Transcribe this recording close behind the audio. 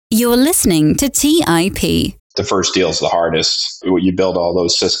You're listening to TIP. The first deal is the hardest. You build all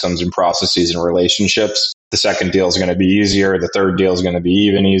those systems and processes and relationships. The second deal is going to be easier. The third deal is going to be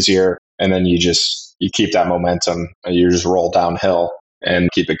even easier. And then you keep that momentum and you just roll downhill and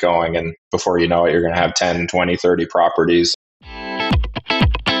keep it going. And before you know it, you're going to have 10, 20, 30 properties.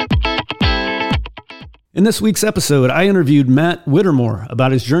 In this week's episode, I interviewed Matt Whitermore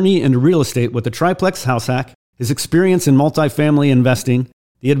about his journey into real estate with the triplex house hack, his experience in multifamily investing,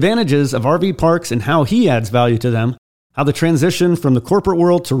 the advantages of RV parks and how he adds value to them, how the transition from the corporate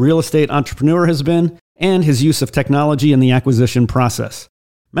world to real estate entrepreneur has been, and his use of technology in the acquisition process.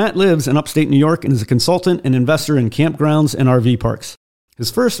 Matt lives in upstate New York and is a consultant and investor in campgrounds and RV parks. His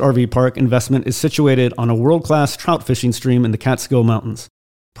first RV park investment is situated on a world-class trout fishing stream in the Catskill Mountains.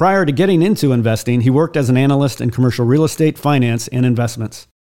 Prior to getting into investing, he worked as an analyst in commercial real estate, finance, and investments.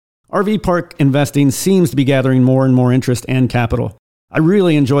 RV park investing seems to be gathering more and more interest and capital. I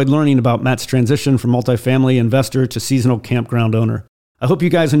really enjoyed learning about Matt's transition from multifamily investor to seasonal campground owner. I hope you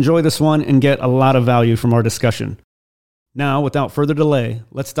guys enjoy this one and get a lot of value from our discussion. Now, without further delay,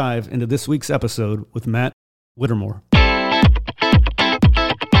 let's dive into this week's episode with Matt Whitermore.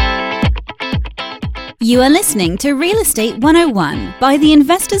 You are listening to Real Estate 101 by the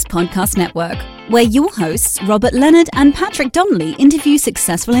Investors Podcast Network, where your hosts, Robert Leonard and Patrick Donnelly, interview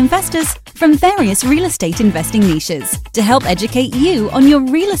successful investors from various real estate investing niches to help educate you on your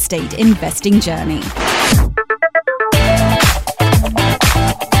real estate investing journey.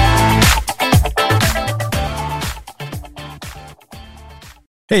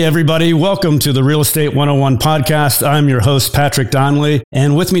 Hey everybody, welcome to the Real Estate 101 podcast. I'm your host, Patrick Donnelly,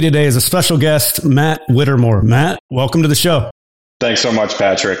 and with me today is a special guest, Matt Whitermore. Matt, welcome to the show. Thanks so much,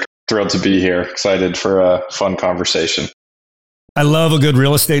 Patrick. Thrilled to be here. Excited for a fun conversation. I love a good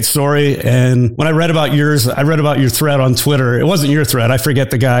real estate story, and when I read about yours, I read about your thread on Twitter. It wasn't your thread. I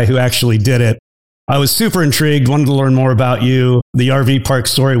forget the guy who actually did it. I was super intrigued, wanted to learn more about you. The RV park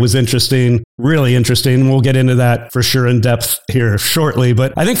story was interesting, really interesting. We'll get into that for sure in depth here shortly.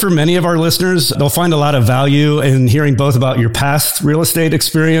 But I think for many of our listeners, they'll find a lot of value in hearing both about your past real estate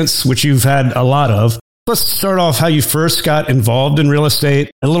experience, which you've had a lot of. Let's start off how you first got involved in real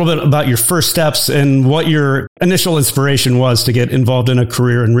estate, a little bit about your first steps and what your initial inspiration was to get involved in a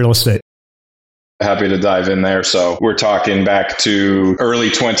career in real estate. Happy to dive in there. So we're talking back to early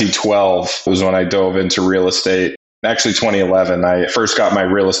 2012 was when I dove into real estate. Actually, 2011, I first got my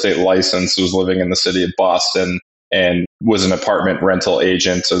real estate license. I was living in the city of Boston and was an apartment rental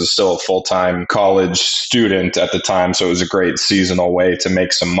agent. So I was still a full-time college student at the time. So it was a great seasonal way to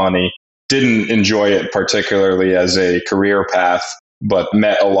make some money. Didn't enjoy it particularly as a career path, but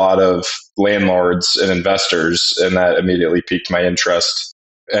met a lot of landlords and investors, and that immediately piqued my interest.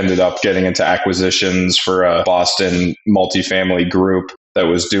 Ended up getting into acquisitions for a Boston multifamily group that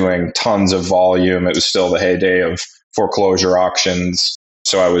was doing tons of volume. It was still the heyday of foreclosure auctions.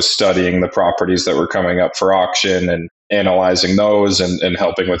 So I was studying the properties that were coming up for auction and analyzing those and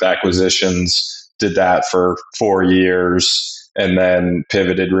helping with acquisitions. Did that for 4 years and then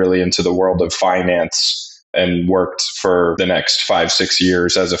pivoted really into the world of finance and worked for the next 5-6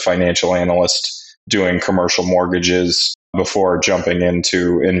 years as a financial analyst doing commercial mortgages before jumping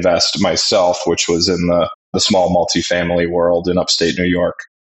into invest myself, which was in the small multifamily world in upstate New York.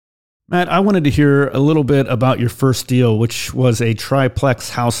 Matt, I wanted to hear a little bit about your first deal, which was a triplex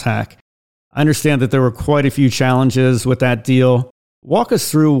house hack. I understand that there were quite a few challenges with that deal. Walk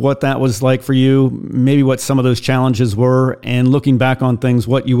us through what that was like for you, maybe what some of those challenges were, and looking back on things,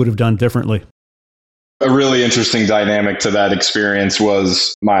 what you would have done differently. A really interesting dynamic to that experience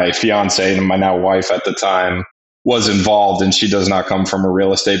was my fiance and my now wife at the time was involved, and she does not come from a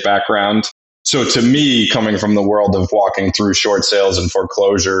real estate background. So to me, coming from the world of walking through short sales and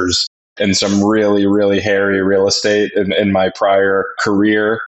foreclosures and some really, really hairy real estate in my prior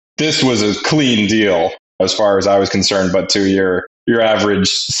career, this was a clean deal as far as I was concerned. But to your average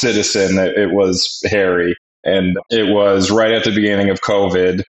citizen, it was hairy. And it was right at the beginning of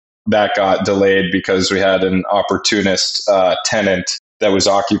COVID. That got delayed because we had an opportunist tenant that was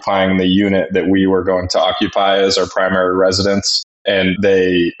occupying the unit that we were going to occupy as our primary residence. And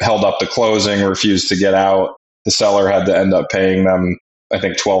they held up the closing, refused to get out. The seller had to end up paying them, I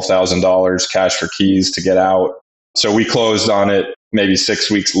think, $12,000 cash for keys to get out. So we closed on it maybe 6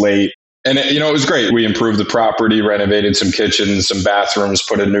 weeks late. And it was great. We improved the property, renovated some kitchens, some bathrooms,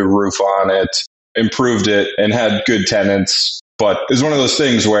 put a new roof on it, improved it, and had good tenants. But it's one of those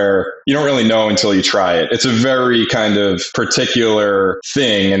things where you don't really know until you try it. It's a very kind of particular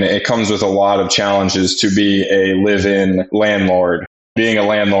thing, and it comes with a lot of challenges to be a live-in landlord. Being a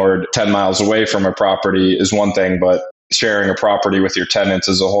landlord 10 miles away from a property is one thing, but sharing a property with your tenants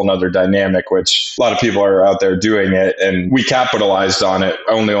is a whole nother dynamic, which a lot of people are out there doing it. And we capitalized on it.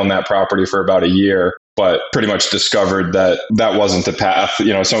 I only owned that property for about a year, but pretty much discovered that that wasn't the path.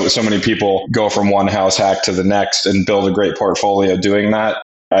 So many people go from one house hack to the next and build a great portfolio doing that.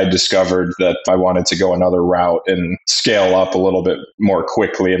 I discovered that I wanted to go another route and scale up a little bit more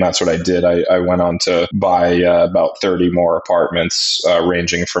quickly. And that's what I did. I went on to buy about 30 more apartments,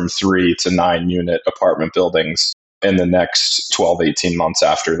 ranging from 3 to 9 unit apartment buildings in the next 12, 18 months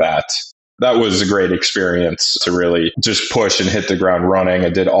after that. That was a great experience to really just push and hit the ground running. I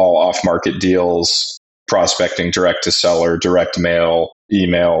did all off-market deals, prospecting direct to seller, direct mail,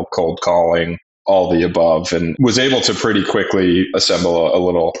 email, cold calling, all the above, and was able to pretty quickly assemble a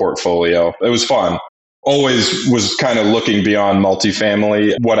little portfolio. It was fun. Always was kind of looking beyond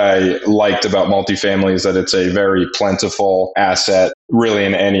multifamily. What I liked about multifamily is that it's a very plentiful asset. Really,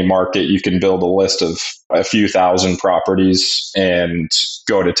 in any market, you can build a list of a few thousand properties and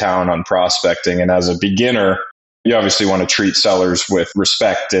go to town on prospecting. And as a beginner, you obviously want to treat sellers with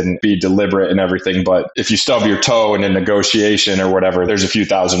respect and be deliberate and everything. But if you stub your toe in a negotiation or whatever, there's a few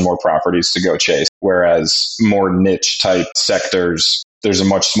thousand more properties to go chase. Whereas more niche type sectors, there's a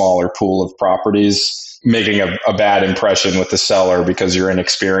much smaller pool of properties. Making a bad impression with the seller because you're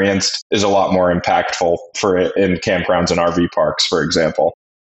inexperienced is a lot more impactful for it in campgrounds and RV parks, for example.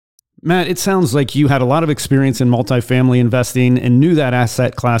 Matt, it sounds like you had a lot of experience in multifamily investing and knew that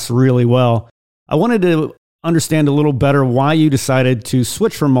asset class really well. I wanted to understand a little better why you decided to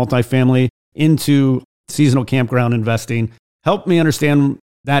switch from multifamily into seasonal campground investing. Help me understand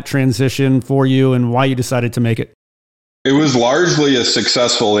that transition for you and why you decided to make it. It was largely a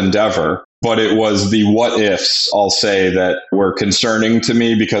successful endeavor, but it was the what ifs, I'll say, that were concerning to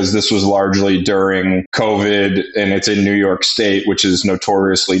me because this was largely during COVID and it's in New York State, which is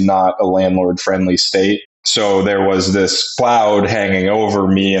notoriously not a landlord-friendly state. So there was this cloud hanging over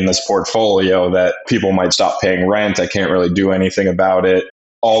me in this portfolio that people might stop paying rent. I can't really do anything about it.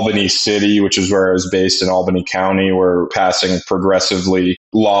 Albany City, which is where I was based in Albany County, were passing progressively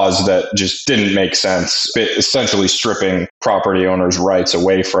laws that just didn't make sense, essentially stripping property owners' rights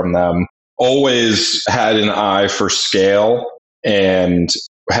away from them. Always had an eye for scale and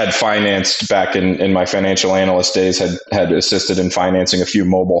had financed back in my financial analyst days, had assisted in financing a few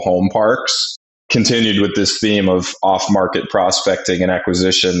mobile home parks. Continued with this theme of off-market prospecting and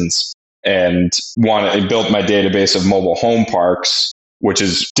acquisitions and built my database of mobile home parks, which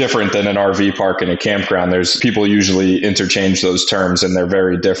is different than an RV park and a campground. There's people usually interchange those terms and they're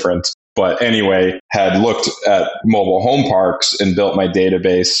very different. But anyway, had looked at mobile home parks and built my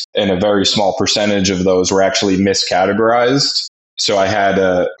database, and a very small percentage of those were actually miscategorized. So I had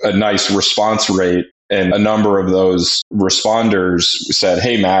a nice response rate. And a number of those responders said,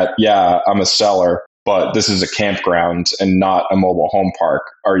 "Hey, Matt, yeah, I'm a seller, but this is a campground and not a mobile home park.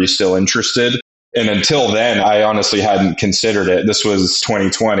 Are you still interested?" And until then, I honestly hadn't considered it. This was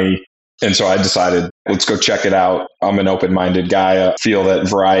 2020. And so I decided, let's go check it out. I'm an open-minded guy. I feel that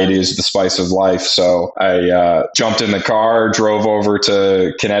variety is the spice of life. So I jumped in the car, drove over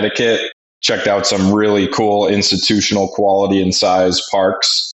to Connecticut, checked out some really cool institutional quality and size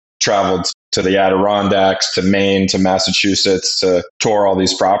parks, traveled to the Adirondacks, to Maine, to Massachusetts, to tour all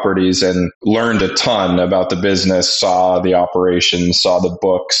these properties and learned a ton about the business, saw the operations, saw the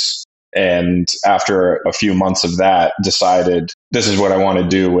books. And after a few months of that, decided this is what I want to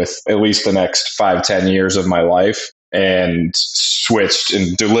do with at least the next 5-10 years of my life, and switched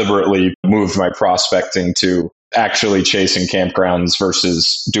and deliberately moved my prospecting to actually chasing campgrounds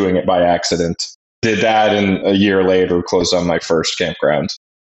versus doing it by accident. Did that, and a year later closed on my first campground.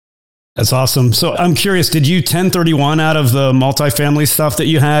 That's awesome. So I'm curious, did you 1031 out of the multifamily stuff that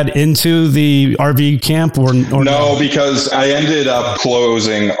you had into the RV camp or no? Because I ended up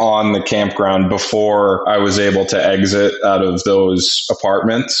closing on the campground before I was able to exit out of those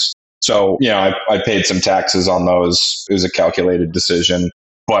apartments. So, I paid some taxes on those. It was a calculated decision,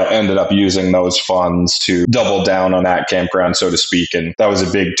 but ended up using those funds to double down on that campground, so to speak. And that was a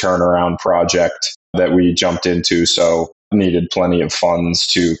big turnaround project that we jumped into. So needed plenty of funds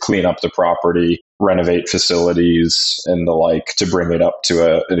to clean up the property, renovate facilities and the like to bring it up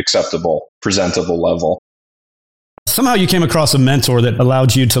to an acceptable, presentable level. Somehow you came across a mentor that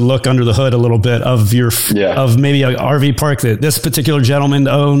allowed you to look under the hood a little bit of of maybe an RV park that this particular gentleman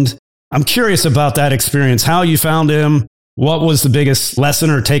owned. I'm curious about that experience, how you found him, what was the biggest lesson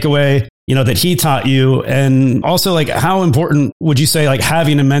or takeaway, that he taught you? And also, how important would you say,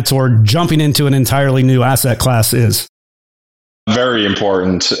 having a mentor jumping into an entirely new asset class is? Very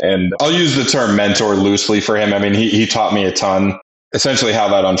important. And I'll use the term mentor loosely for him. I mean, he taught me a ton. essentially how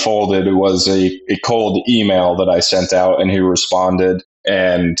that unfolded was a cold email that I sent out, and he responded.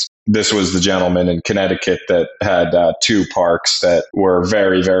 And this was the gentleman in Connecticut that had 2 parks that were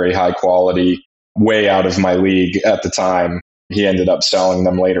very, very high quality, way out of my league at the time. He ended up selling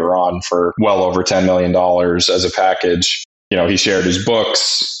them later on for well over $10 million as a package. He shared his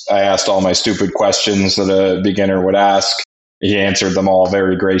books. I asked all my stupid questions that a beginner would ask. He answered them all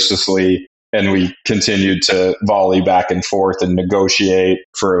very graciously. And we continued to volley back and forth and negotiate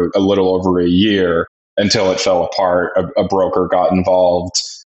for a little over a year until it fell apart. A broker got involved,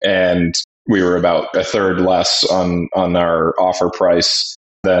 and we were about a third less on our offer price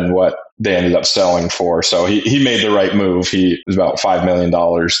than what they ended up selling for. So he made the right move. It was about $5 million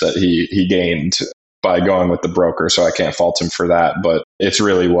that he gained by going with the broker. So I can't fault him for that, but it's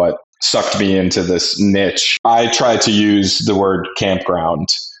really what sucked me into this niche. I try to use the word campground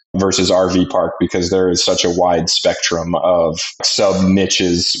versus RV park because there is such a wide spectrum of sub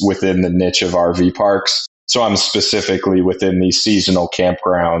niches within the niche of RV parks. So I'm specifically within the seasonal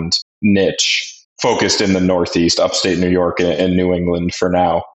campground niche, focused in the Northeast, upstate New York and New England for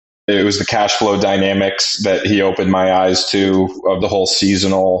now. It was the cash flow dynamics that he opened my eyes to of the whole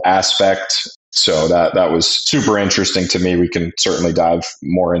seasonal aspect. So that was super interesting to me. We can certainly dive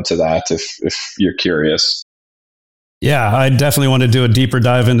more into that if you're curious. Yeah, I definitely want to do a deeper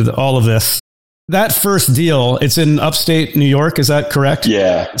dive into all of this. That first deal, it's in upstate New York, is that correct?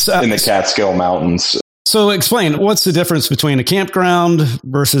 Yeah, in the Catskill Mountains. So explain, what's the difference between a campground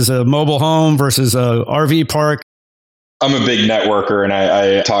versus a mobile home versus a RV park? I'm a big networker, and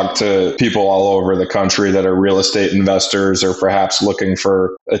I talk to people all over the country that are real estate investors or perhaps looking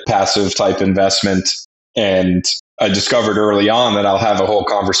for a passive type investment. And I discovered early on that I'll have a whole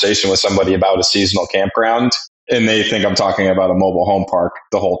conversation with somebody about a seasonal campground, and they think I'm talking about a mobile home park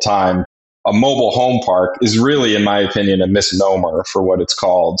the whole time. A mobile home park is really, in my opinion, a misnomer for what it's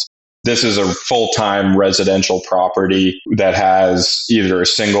called. This is a full-time residential property that has either a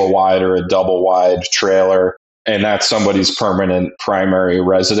single wide or a double wide trailer, and that's somebody's permanent primary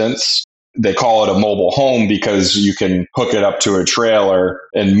residence. They call it a mobile home because you can hook it up to a trailer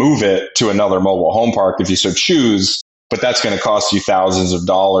and move it to another mobile home park if you so choose, but that's going to cost you thousands of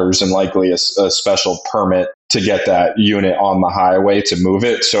dollars and likely a special permit to get that unit on the highway to move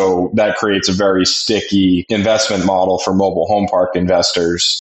it. So that creates a very sticky investment model for mobile home park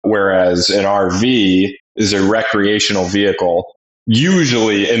investors. Whereas an RV is a recreational vehicle,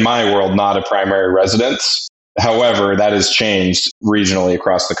 usually in my world, not a primary residence. However, that has changed regionally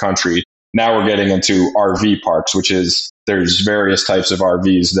across the country. Now we're getting into RV parks, which is there's various types of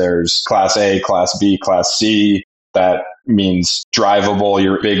RVs. There's Class A, Class B, Class C. That means drivable,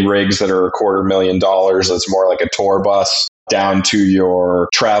 your big rigs that are $250,000. That's more like a tour bus, down to your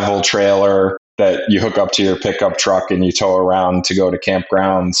travel trailer that you hook up to your pickup truck and you tow around to go to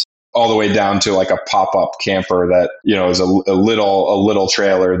campgrounds, all the way down to like a pop-up camper that, is a little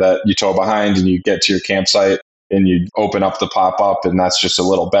trailer that you tow behind and you get to your campsite and you open up the pop-up and that's just a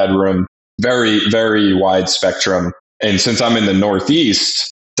little bedroom. Very, very wide spectrum. And since I'm in the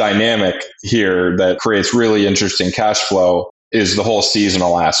Northeast, dynamic here that creates really interesting cash flow is the whole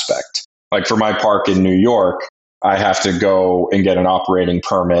seasonal aspect. Like for my park in New York, I have to go and get an operating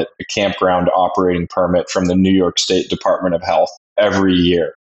permit, a campground operating permit from the New York State Department of Health every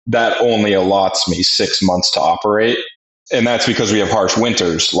year. That only allots me 6 months to operate. And that's because we have harsh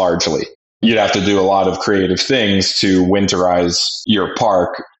winters largely. You'd have to do a lot of creative things to winterize your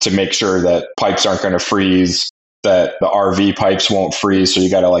park to make sure that pipes aren't going to freeze, that the RV pipes won't freeze. So you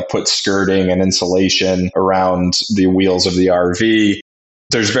got to put skirting and insulation around the wheels of the RV.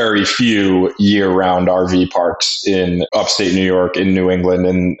 There's very few year-round RV parks in upstate New York, in New England,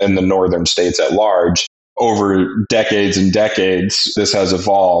 and in the northern states at large. Over decades and decades, this has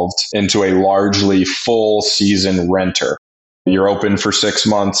evolved into a largely full season renter. You're open for 6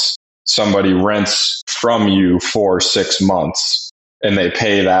 months. Somebody rents from you for 6 months, and they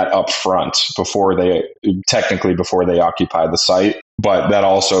pay that up front before they occupy the site. But that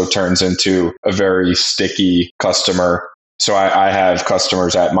also turns into a very sticky customer. So I have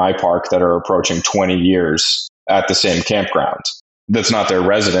customers at my park that are approaching 20 years at the same campground. That's not their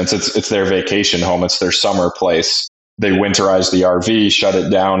residence. It's their vacation home. It's their summer place. They winterize the RV, shut it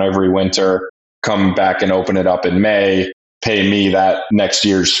down every winter, come back and open it up in May, pay me that next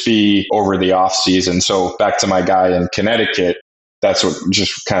year's fee over the off season. So back to my guy in Connecticut, that's what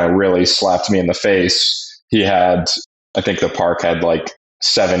just kind of really slapped me in the face. He had, I think the park had like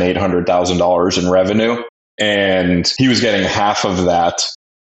 $700,000-$800,000 in revenue. And he was getting half of that,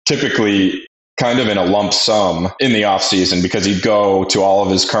 typically kind of in a lump sum in the off season, because he'd go to all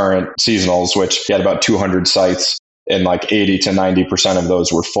of his current seasonals, which he had about 200 sites. and like 80 to 90% of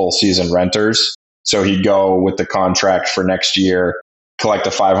those were full season renters. So he'd go with the contract for next year, collect a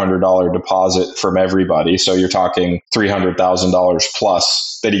 $500 deposit from everybody. So you're talking $300,000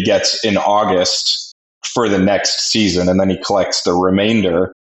 plus that he gets in August for the next season. And then he collects the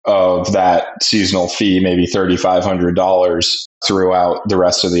remainder of that seasonal fee, maybe $3,500 throughout the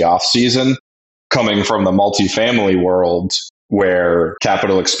rest of the off season. Coming from the multifamily world where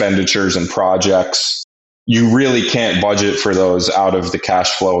capital expenditures and projects, you really can't budget for those out of the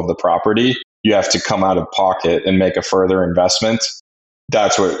cash flow of the property. You have to come out of pocket and make a further investment.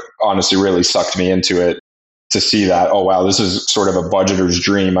 That's what honestly really sucked me into it, to see that, oh, wow, this is sort of a budgeter's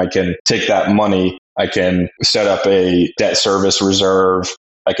dream. I can take that money, I can set up a debt service reserve,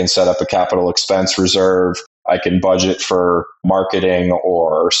 I can set up a capital expense reserve, I can budget for marketing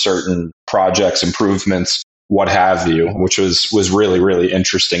or certain projects, improvements, what have you, which was really, really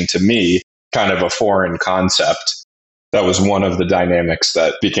interesting to me, kind of a foreign concept. That was one of the dynamics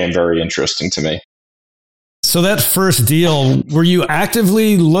that became very interesting to me. So that first deal, were you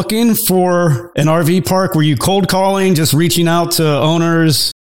actively looking for an RV park? Were you cold calling, just reaching out to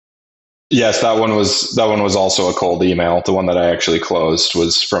owners? Yes, that one was also a cold email. The one that I actually closed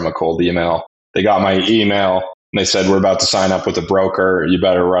was from a cold email. They got my email and they said, we're about to sign up with a broker. You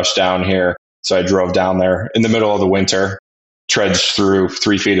better rush down here. So I drove down there in the middle of the winter, trudged through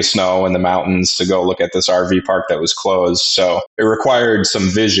 3 feet of snow in the mountains to go look at this RV park that was closed. So it required some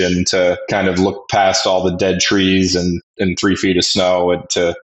vision to kind of look past all the dead trees and 3 feet of snow. It's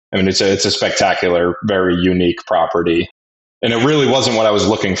a spectacular, very unique property. And it really wasn't what I was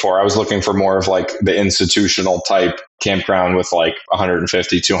looking for. I was looking for more of like the institutional type campground with like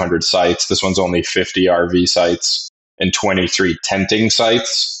 150, 200 sites. This one's only 50 RV sites and 23 tenting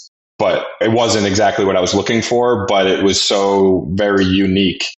sites. But it wasn't exactly what I was looking for, but it was so very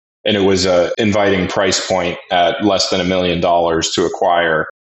unique. And it was an inviting price point at less than $1 million to acquire.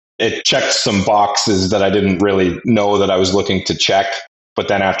 It checked some boxes that I didn't really know that I was looking to check. But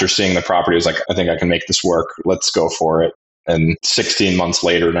then after seeing the property, I was like, I think I can make this work. Let's go for it. And 16 months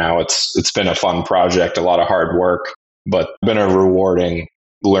later now, it's been a fun project, a lot of hard work, but been a rewarding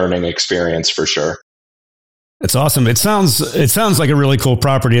learning experience for sure. It's awesome. It sounds like a really cool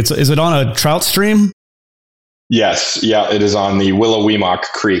property. Is it on a trout stream? Yes. Yeah, it is on the Willowemoc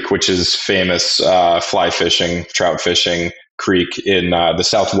Creek, which is famous fly fishing, trout fishing creek in the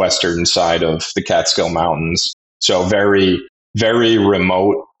southwestern side of the Catskill Mountains. So very, very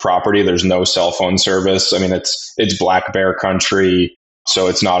remote property. There's no cell phone service. I mean, it's black bear country, so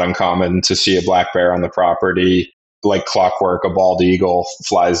it's not uncommon to see a black bear on the property. Like clockwork, a bald eagle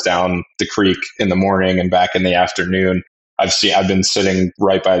flies down the creek in the morning and back in the afternoon. I've been sitting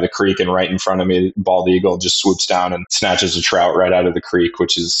right by the creek, and right in front of me, bald eagle just swoops down and snatches a trout right out of the creek,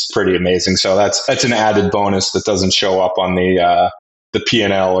 which is pretty amazing. So that's an added bonus that doesn't show up on the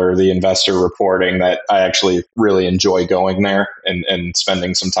P&L or the investor reporting, that I actually really enjoy going there and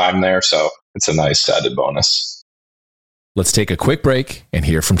spending some time there. So it's a nice added bonus. Let's take a quick break and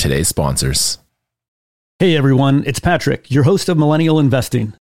hear from today's sponsors. Hey everyone, it's Patrick, your host of Millennial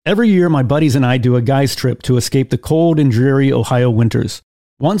Investing. Every year, my buddies and I do a guy's trip to escape the cold and dreary Ohio winters.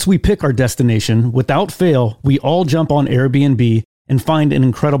 Once we pick our destination, without fail, we all jump on Airbnb and find an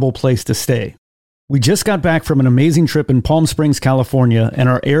incredible place to stay. We just got back from an amazing trip in Palm Springs, California, and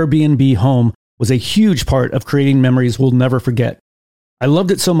our Airbnb home was a huge part of creating memories we'll never forget. I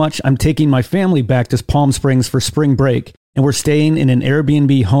loved it so much, I'm taking my family back to Palm Springs for spring break, and we're staying in an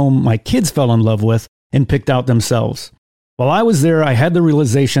Airbnb home my kids fell in love with and picked out themselves. While I was there, I had the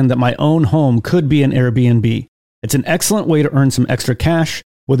realization that my own home could be an Airbnb. It's an excellent way to earn some extra cash,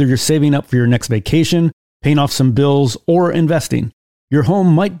 whether you're saving up for your next vacation, paying off some bills, or investing. Your home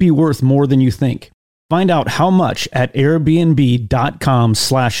might be worth more than you think. Find out how much at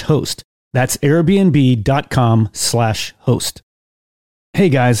airbnb.com/host. That's airbnb.com/host. Hey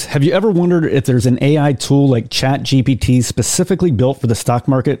guys, have you ever wondered if there's an AI tool like ChatGPT specifically built for the stock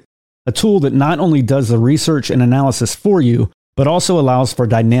market? A tool that not only does the research and analysis for you, but also allows for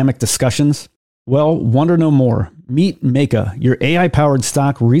dynamic discussions? Well, wonder no more. Meet Meka, your AI-powered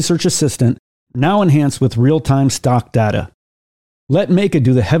stock research assistant, now enhanced with real-time stock data. Let Meka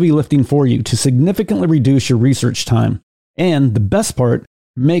do the heavy lifting for you to significantly reduce your research time. And the best part,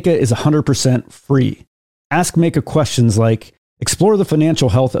 Meka is 100% free. Ask Meka questions like, explore the financial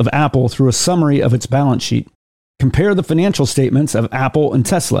health of Apple through a summary of its balance sheet. Compare the financial statements of Apple and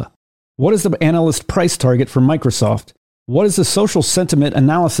Tesla. What is the analyst price target for Microsoft? What is the social sentiment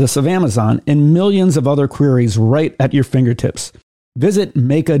analysis of Amazon? And millions of other queries right at your fingertips. Visit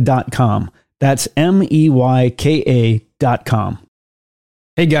Meka.com. That's MEYKA.com.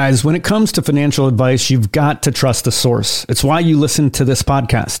 Hey guys, when it comes to financial advice, you've got to trust the source. It's why you listen to this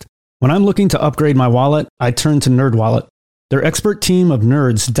podcast. When I'm looking to upgrade my wallet, I turn to NerdWallet. Their expert team of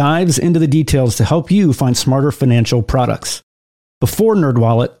nerds dives into the details to help you find smarter financial products. Before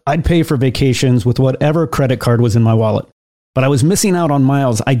NerdWallet, I'd pay for vacations with whatever credit card was in my wallet. But I was missing out on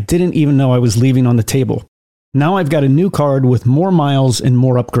miles I didn't even know I was leaving on the table. Now I've got a new card with more miles and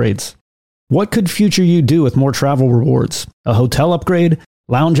more upgrades. What could future you do with more travel rewards? A hotel upgrade?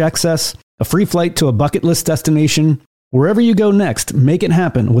 Lounge access, a free flight to a bucket list destination. Wherever you go next, make it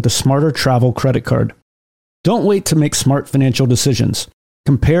happen with a smarter travel credit card. Don't wait to make smart financial decisions.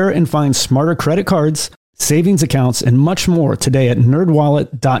 Compare and find smarter credit cards, savings accounts, and much more today at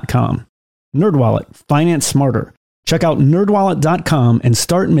nerdwallet.com. NerdWallet, finance smarter. Check out nerdwallet.com and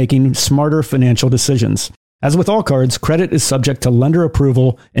start making smarter financial decisions. As with all cards, credit is subject to lender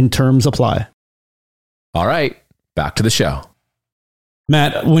approval and terms apply. All right, back to the show.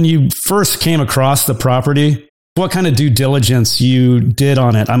 Matt, when you first came across the property, what kind of due diligence you did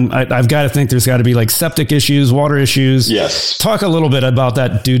on it? I've got to think there's got to be like septic issues, water issues. Yes. Talk a little bit about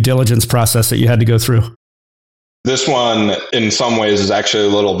that due diligence process that you had to go through. This one, in some ways, is actually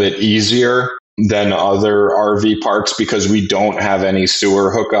a little bit easier than other RV parks because we don't have any sewer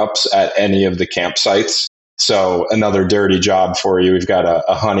hookups at any of the campsites. So another dirty job for you. We've got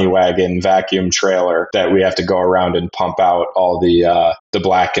a honey wagon vacuum trailer that we have to go around and pump out all the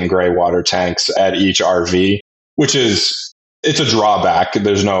black and gray water tanks at each RV, which is, it's a drawback.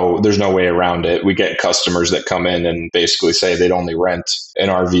 There's no way around it. We get customers that come in and basically say they'd only rent an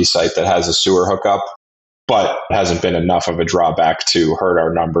RV site that has a sewer hookup, but it hasn't been enough of a drawback to hurt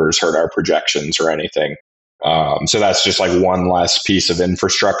our numbers, hurt our projections or anything. So that's just like one less piece of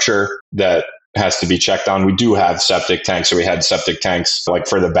infrastructure that has to be checked on. We do have septic tanks. So we had septic tanks like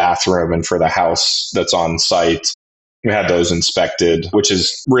for the bathroom and for the house that's on site. We had those inspected, which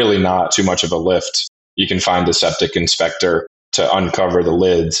is really not too much of a lift. You can find a septic inspector to uncover the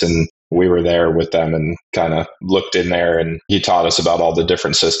lids. And we were there with them and kind of looked in there, and he taught us about all the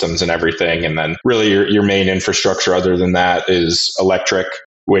different systems and everything. And then really your main infrastructure other than that is electric,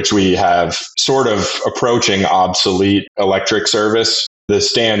 which we have sort of approaching obsolete electric service. The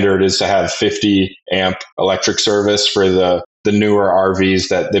standard is to have 50 amp electric service for the newer RVs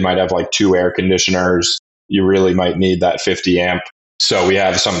that they might have like 2 air conditioners. You really might need that 50 amp. So we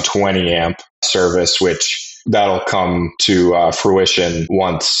have some 20 amp service, which that'll come to fruition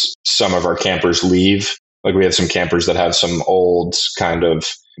once some of our campers leave. Like we have some campers that have some old kind of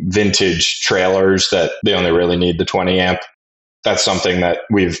vintage trailers that they only really need the 20 amp. That's something that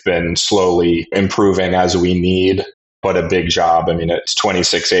we've been slowly improving as we need. But a big job. I mean, it's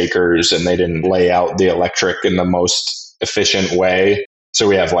 26 acres and they didn't lay out the electric in the most efficient way. So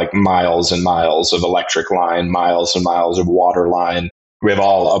we have like miles and miles of electric line, miles and miles of water line. We have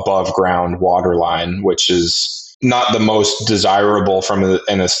all above ground water line, which is not the most desirable from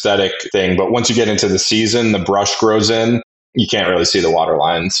an aesthetic thing. But once you get into the season, the brush grows in, you can't really see the water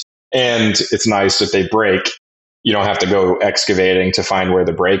lines. And it's nice if they break, you don't have to go excavating to find where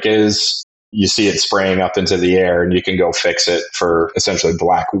the break is. You see it spraying up into the air and you can go fix it for essentially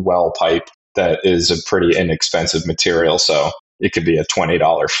black well pipe that is a pretty inexpensive material. So it could be a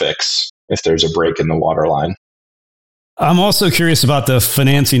 $20 fix if there's a break in the water line. I'm also curious about the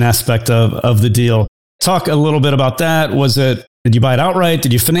financing aspect of the deal. Talk a little bit about that. Did you buy it outright?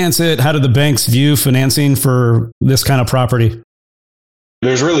 Did you finance it? How did the banks view financing for this kind of property?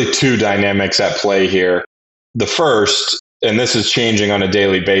 There's really 2 dynamics at play here. The first, and this is changing on a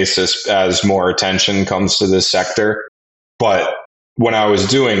daily basis as more attention comes to this sector. But when I was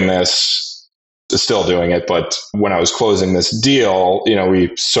doing this, still doing it, but when I was closing this deal,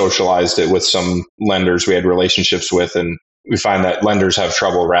 we socialized it with some lenders we had relationships with, and we find that lenders have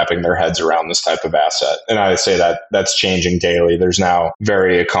trouble wrapping their heads around this type of asset. And I would say that that's changing daily. There's now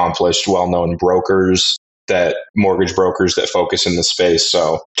very accomplished, well-known mortgage brokers that focus in the space.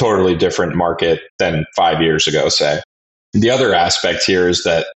 So totally different market than 5 years ago, say. The other aspect here is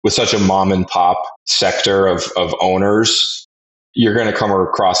that with such a mom and pop sector of owners, you're going to come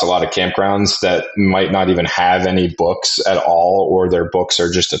across a lot of campgrounds that might not even have any books at all, or their books are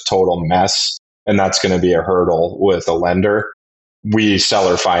just a total mess. And that's going to be a hurdle with a lender. We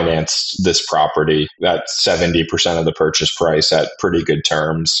seller financed this property at 70% of the purchase price at pretty good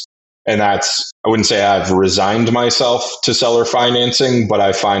terms. And I wouldn't say I've resigned myself to seller financing, but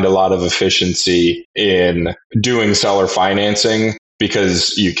I find a lot of efficiency in doing seller financing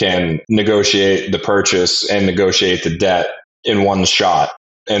because you can negotiate the purchase and negotiate the debt in one shot.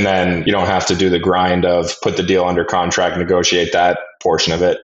 And then you don't have to do the grind of put the deal under contract, negotiate that portion of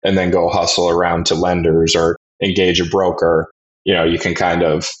it, and then go hustle around to lenders or engage a broker. you can kind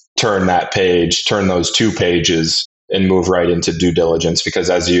of turn those 2 pages and move right into due diligence, because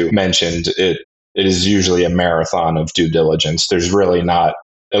as you mentioned, it is usually a marathon of due diligence. There's really not,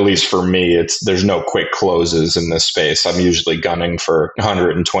 at least for me, there's no quick closes in this space. I'm usually gunning for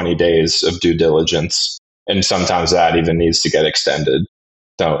 120 days of due diligence, and sometimes that even needs to get extended.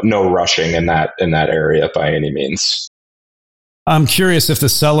 No rushing in that area by any means. I'm curious if the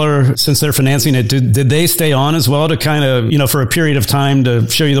seller, since they're financing it, did they stay on as well to kind of, for a period of time to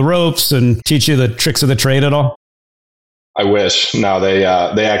show you the ropes and teach you the tricks of the trade at all? I wish. No, they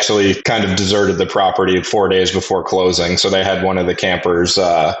actually kind of deserted the property 4 days before closing. So they had one of the campers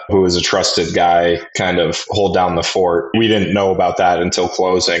who was a trusted guy kind of hold down the fort. We didn't know about that until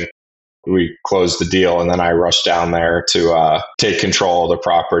closing. We closed the deal, and then I rushed down there to take control of the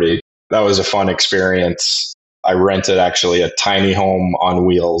property. That was a fun experience. I rented actually a tiny home on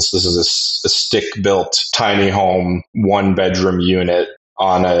wheels. This is a stick-built tiny home, 1-bedroom unit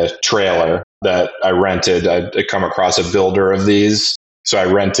on a trailer that I rented. I'd come across a builder of these. So I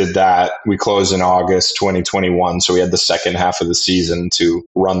rented that. We closed in August 2021. So we had the second half of the season to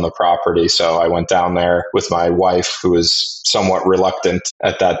run the property. So I went down there with my wife, who was somewhat reluctant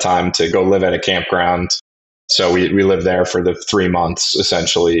at that time to go live at a campground. So we lived there for the 3 months,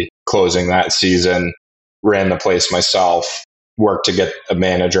 essentially closing that season, ran the place myself, worked to get a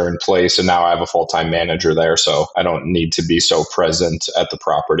manager in place, and now I have a full-time manager there, so I don't need to be so present at the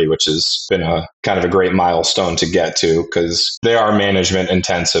property, which has been a kind of a great milestone to get to, because they are management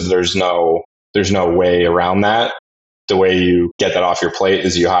intensive. There's no way around that. The way you get that off your plate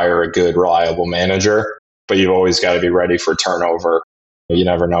is you hire a good, reliable manager, but you've always got to be ready for turnover. You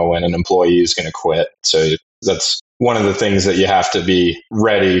never know when an employee is going to quit. So that's one of the things that you have to be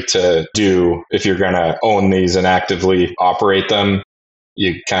ready to do if you're going to own these and actively operate them.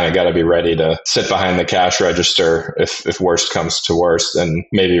 You kind of got to be ready to sit behind the cash register if worst comes to worst, and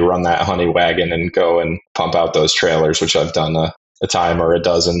maybe run that honey wagon and go and pump out those trailers, which I've done a time or a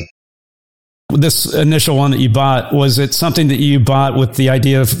dozen. This initial one that you bought, was it something that you bought with the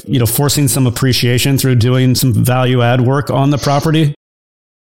idea of, forcing some appreciation through doing some value add work on the property?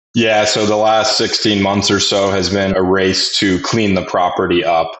 Yeah, so the last 16 months or so has been a race to clean the property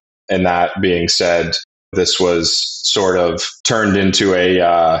up. And that being said, this was sort of turned into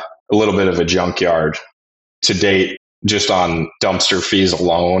a little bit of a junkyard. To date, just on dumpster fees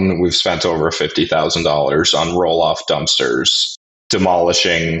alone, we've spent over $50,000 on roll-off dumpsters,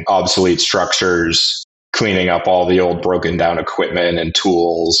 demolishing obsolete structures, cleaning up all the old broken down equipment and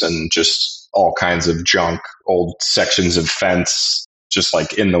tools, and just all kinds of junk, old sections of fence, just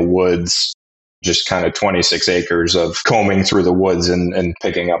like in the woods, just kind of 26 acres of combing through the woods and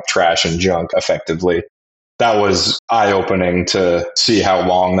picking up trash and junk effectively. That was eye-opening to see how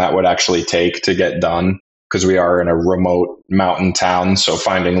long that would actually take to get done, because we are in a remote mountain town, so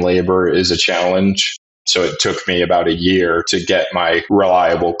finding labor is a challenge. So it took me about a year to get my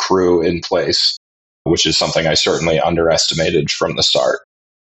reliable crew in place, which is something I certainly underestimated from the start.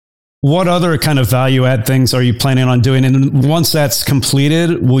 What other kind of value add things are you planning on doing? And once that's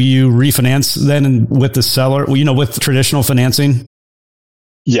completed, will you refinance then with the seller, with traditional financing?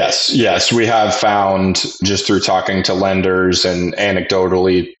 Yes. We have found, just through talking to lenders and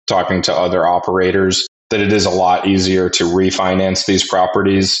anecdotally talking to other operators, that it is a lot easier to refinance these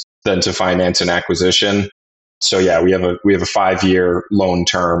properties than to finance an acquisition. So yeah, we have a 5-year loan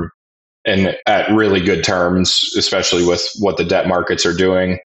term, and at really good terms, especially with what the debt markets are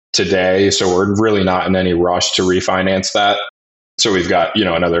doing today. So we're really not in any rush to refinance that. So we've got,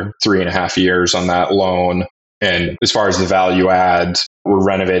 another 3.5 years on that loan. And as far as the value add, we're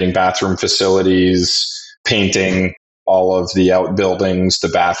renovating bathroom facilities, painting all of the outbuildings, the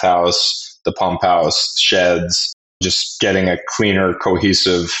bathhouse, the pump house, sheds, just getting a cleaner,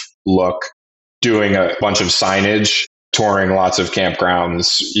 cohesive look, doing a bunch of signage, touring lots of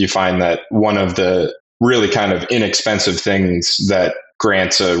campgrounds. You find that one of the really kind of inexpensive things that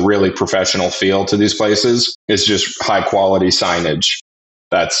grants a really professional feel to these places is just high quality signage.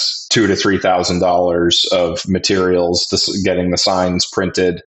 That's $2,000 to $3,000 of materials, getting the signs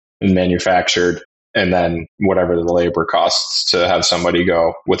printed and manufactured, and then whatever the labor costs to have somebody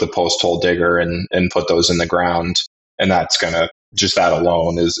go with a post hole digger and put those in the ground. And that's just that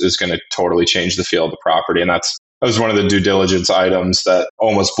alone is going to totally change the feel of the property. And that was one of the due diligence items that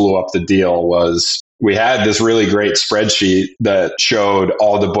almost blew up the deal. Was we had this really great spreadsheet that showed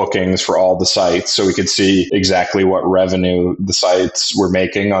all the bookings for all the sites, so we could see exactly what revenue the sites were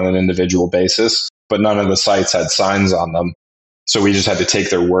making on an individual basis, but none of the sites had signs on them. So we just had to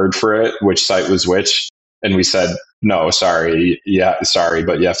take their word for it, which site was which. And we said, no, sorry. Yeah, sorry,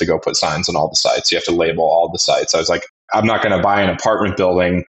 but you have to go put signs on all the sites. You have to label all the sites. I was like, I'm not going to buy an apartment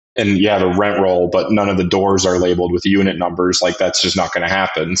building and you have a rent roll, but none of the doors are labeled with unit numbers. Like, that's just not going to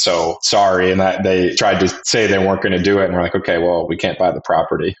happen. So sorry. And that they tried to say they weren't going to do it. And we're like, okay, well, we can't buy the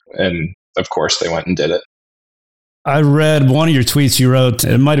property. And of course they went and did it. I read one of your tweets you wrote.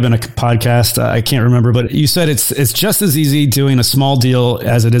 It might have been a podcast. I can't remember, but you said it's just as easy doing a small deal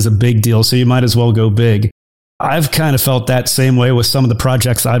as it is a big deal. So you might as well go big. I've kind of felt that same way with some of the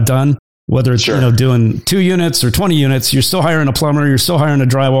projects I've done. Whether it's, Sure. Doing 2 units or 20 units, you're still hiring a plumber, you're still hiring a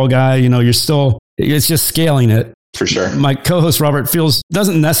drywall guy, it's just scaling it. For sure. My co-host Robert Fields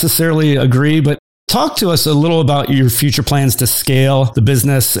doesn't necessarily agree, but talk to us a little about your future plans to scale the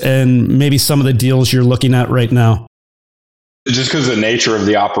business and maybe some of the deals you're looking at right now. Just because of the nature of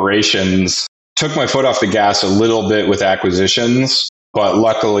the operations, took my foot off the gas a little bit with acquisitions, but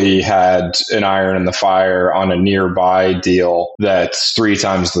luckily had an iron in the fire on a nearby deal that's 3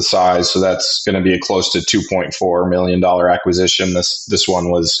 times the size. So that's going to be a close to $2.4 million acquisition. This one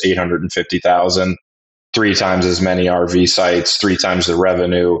was $850,000, 3 times as many RV sites, 3 times the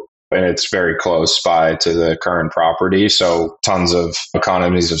revenue. And it's very close by to the current property. So tons of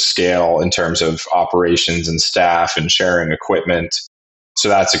economies of scale in terms of operations and staff and sharing equipment. So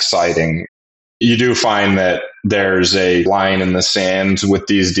that's exciting. You do find that there's a line in the sand with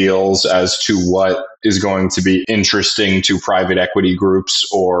these deals as to what is going to be interesting to private equity groups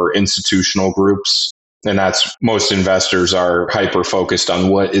or institutional groups. And that's most investors are hyper focused on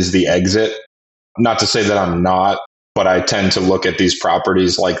what is the exit. Not to say that I'm not, but I tend to look at these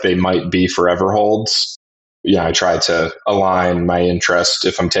properties like they might be forever holds. Yeah, I try to align my interest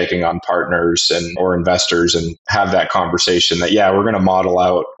if I'm taking on partners or investors and have that conversation that, yeah, we're going to model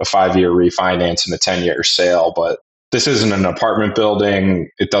out a 5-year refinance and a 10-year sale, but this isn't an apartment building.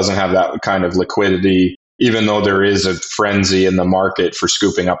 It doesn't have that kind of liquidity, even though there is a frenzy in the market for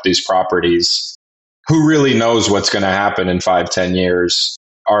scooping up these properties. Who really knows what's going to happen in 5-10 years?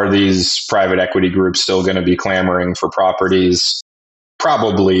 Are these private equity groups still going to be clamoring for properties?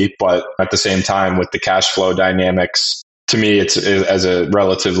 Probably, but at the same time, with the cash flow dynamics, to me, it's, as a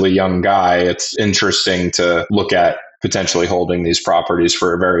relatively young guy, it's interesting to look at potentially holding these properties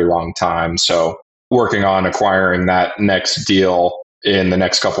for a very long time. So working on acquiring that next deal in the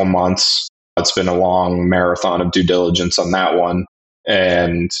next couple months. It's been a long marathon of due diligence on that one,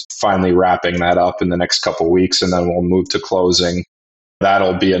 and finally wrapping that up in the next couple weeks, and then we'll move to closing.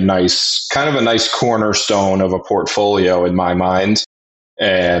 That'll be a nice cornerstone of a portfolio in my mind.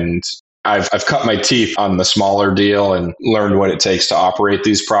 And I've cut my teeth on the smaller deal and learned what it takes to operate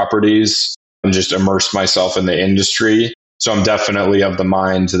these properties and just immersed myself in the industry. So I'm definitely of the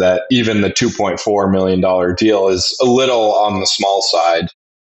mind that even the $2.4 million deal is a little on the small side.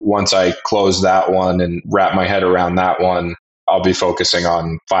 Once I close that one and wrap my head around that one, I'll be focusing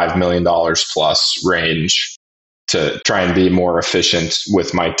on $5 million plus range to try and be more efficient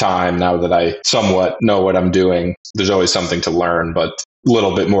with my time now that I somewhat know what I'm doing. There's always something to learn, but a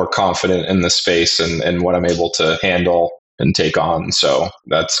little bit more confident in the space and what I'm able to handle and take on. So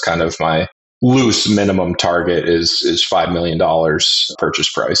that's kind of my loose minimum target is $5 million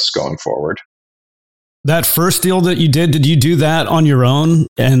purchase price going forward. That first deal that you did you do that on your own?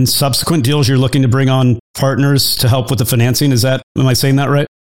 And subsequent deals, you're looking to bring on partners to help with the financing? Am I saying that right?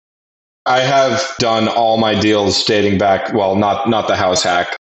 I have done all my deals dating back, well, not the house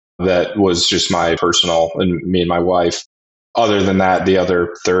hack. That was just my personal, and me and my wife. Other than that, the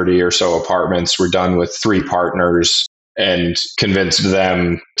other 30 or so apartments were done with 3 partners and convinced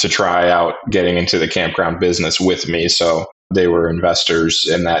them to try out getting into the campground business with me. So they were investors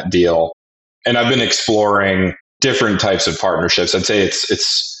in that deal. And I've been exploring different types of partnerships. I'd say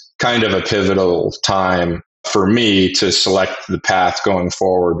it's kind of a pivotal time for me to select the path going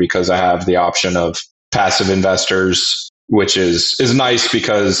forward, because I have the option of passive investors, which is nice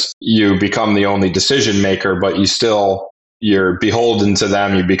because you become the only decision maker, but you're beholden to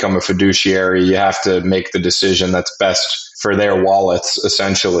them. You become a fiduciary. You have to make the decision that's best for their wallets,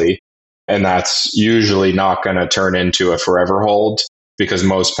 essentially. And that's usually not going to turn into a forever hold, because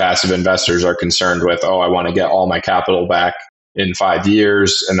most passive investors are concerned with, I want to get all my capital back in 5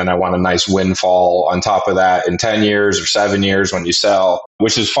 years, and then I want a nice windfall on top of that in 10 years or 7 years when you sell,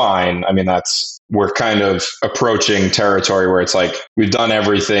 which is fine. I mean, we're kind of approaching territory where it's like we've done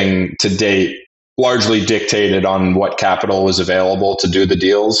everything to date largely dictated on what capital is available to do the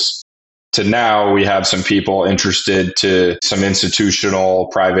deals. To now, we have some people interested, to some institutional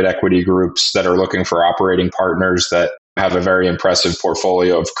private equity groups that are looking for operating partners that have a very impressive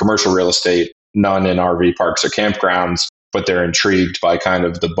portfolio of commercial real estate, none in RV parks or campgrounds, but they're intrigued by kind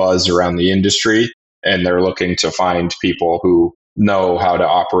of the buzz around the industry, and they're looking to find people who know how to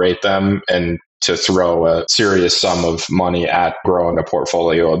operate them and to throw a serious sum of money at growing a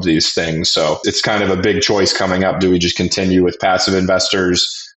portfolio of these things. So it's kind of a big choice coming up. Do we just continue with passive investors?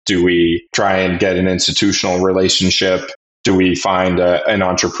 Do we try and get an institutional relationship? Do we find an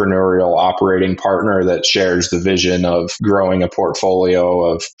entrepreneurial operating partner that shares the vision of growing a portfolio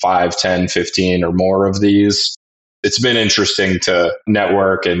of 5, 10, 15 or more of these? It's been interesting to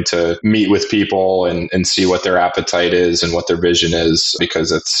network and to meet with people and see what their appetite is and what their vision is,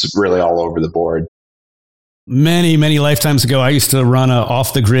 because it's really all over the board. Many, many lifetimes ago, I used to run a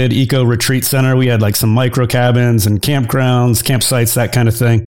off-the-grid eco retreat center. We had like some micro cabins and campgrounds, campsites, that kind of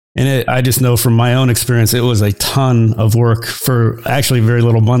thing. And I just know from my own experience, it was a ton of work for actually very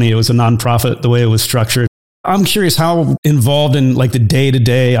little money. It was a nonprofit, the way it was structured. I'm curious, how involved in like the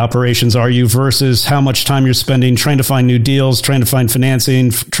day-to-day operations are you versus how much time you're spending trying to find new deals, trying to find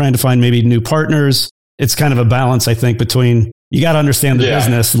financing, trying to find maybe new partners. It's kind of a balance, I think, between you got to understand the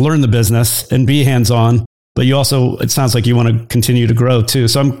business, learn the business, and be hands-on. But you also, it sounds like you want to continue to grow too.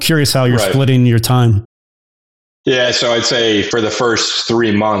 So I'm curious how you're splitting your time. Yeah, so I'd say for the first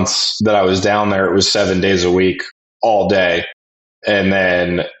 3 months that I was down there, it was 7 days a week, all day. And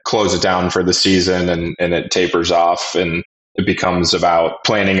then close it down for the season and it tapers off and it becomes about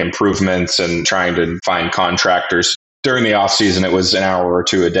planning improvements and trying to find contractors. During the off season, it was an hour or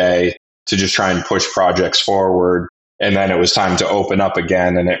two a day to just try and push projects forward. And then it was time to open up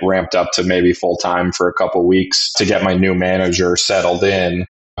again, and it ramped up to maybe full time for a couple of weeks to get my new manager settled in,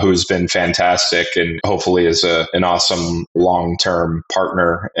 who's been fantastic and hopefully is an awesome long-term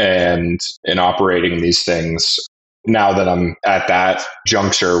partner and in operating these things. Now that I'm at that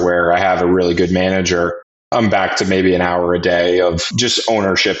juncture where I have a really good manager, I'm back to maybe an hour a day of just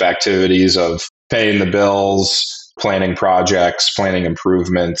ownership activities of paying the bills, planning projects, planning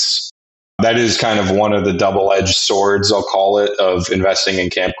improvements. That is kind of one of the double-edged swords, I'll call it, of investing in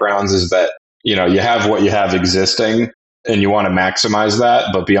campgrounds, is that, you know, you have what you have existing and you want to maximize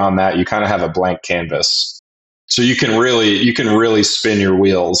that. But beyond that, you kind of have a blank canvas. So you can really spin your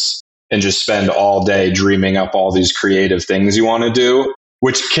wheels and just spend all day dreaming up all these creative things you want to do,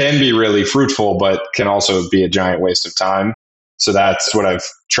 which can be really fruitful, but can also be a giant waste of time. So that's what I've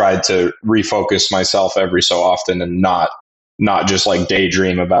tried to refocus myself every so often and not just like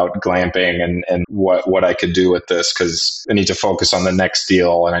daydream about glamping and what I could do with this, because I need to focus on the next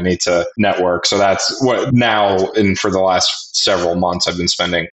deal and I need to network. So that's what now, and for the last several months, I've been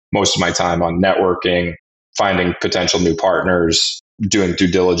spending most of my time on networking, finding potential new partners, doing due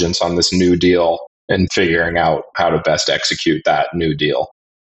diligence on this new deal and figuring out how to best execute that new deal.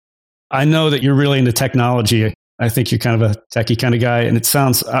 I know that you're really into technology. I think you're kind of a techie kind of guy. And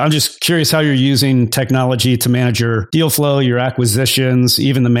I'm just curious how you're using technology to manage your deal flow, your acquisitions,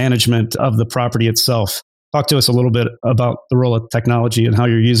 even the management of the property itself. Talk to us a little bit about the role of technology and how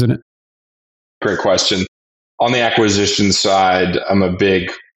you're using it. Great question. On the acquisition side, I'm a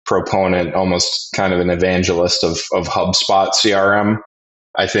big proponent, almost kind of an evangelist of HubSpot CRM.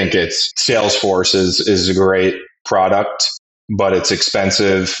 I think Salesforce is a great product, but it's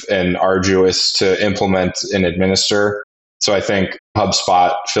expensive and arduous to implement and administer. So I think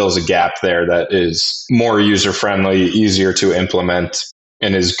HubSpot fills a gap there that is more user-friendly, easier to implement,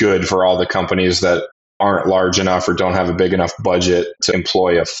 and is good for all the companies that aren't large enough or don't have a big enough budget to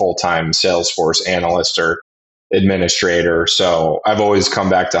employ a full-time Salesforce analyst or administrator. So I've always come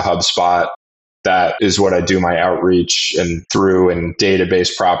back to HubSpot. That is what I do my outreach and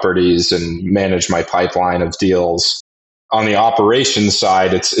database properties and manage my pipeline of deals. On the operations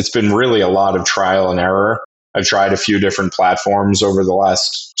side, it's been really a lot of trial and error. I've tried a few different platforms over the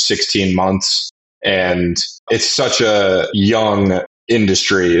last 16 months, and it's such a young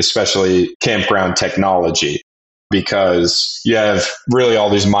industry, especially campground technology, because you have really all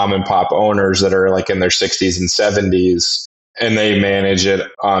these mom and pop owners that are like in their 60s and 70s, and they manage it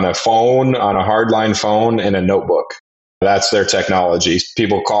on a phone, on a hardline phone, and a notebook. That's their technology.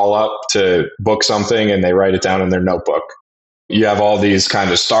 People call up to book something and they write it down in their notebook. You have all these kind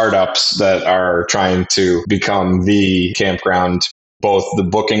of startups that are trying to become the campground, both the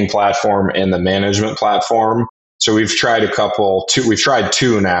booking platform and the management platform. So we've tried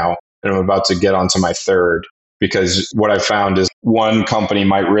two now, and I'm about to get onto my third, because what I found is one company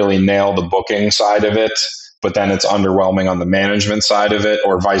might really nail the booking side of it, but then it's underwhelming on the management side of it,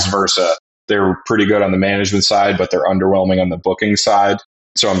 or vice versa. They're pretty good on the management side, but they're underwhelming on the booking side.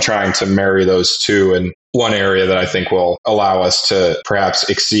 So I'm trying to marry those two. And one area that I think will allow us to perhaps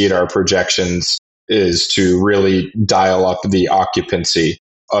exceed our projections is to really dial up the occupancy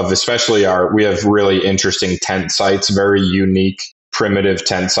of especially we have really interesting tent sites, very unique, primitive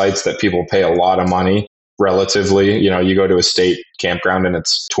tent sites that people pay a lot of money relatively. You go to a state campground and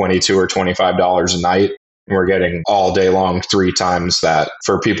it's $22 or $25 a night. And we're getting all day long 3 times that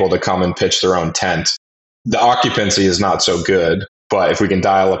for people to come and pitch their own tent. The occupancy is not so good, but if we can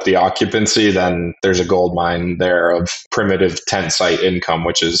dial up the occupancy, then there's a gold mine there of primitive tent site income,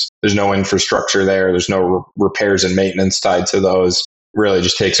 which is there's no infrastructure there. There's no repairs and maintenance tied to those. Really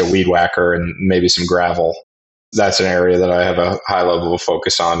just takes a weed whacker and maybe some gravel. That's an area that I have a high level of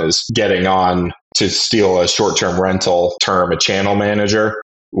focus on, is getting on to steal a short-term rental term, a channel manager,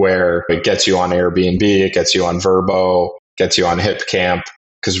 where it gets you on Airbnb, it gets you on Vrbo, gets you on HipCamp.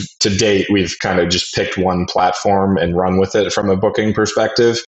 Because to date, we've kind of just picked one platform and run with it from a booking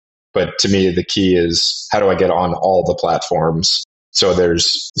perspective. But to me, the key is how do I get on all the platforms? So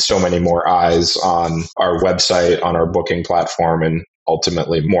there's so many more eyes on our website, on our booking platform, and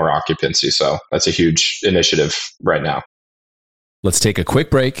ultimately more occupancy. So that's a huge initiative right now. Let's take a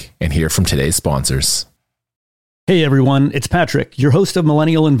quick break and hear from today's sponsors. Hey everyone, it's Patrick, your host of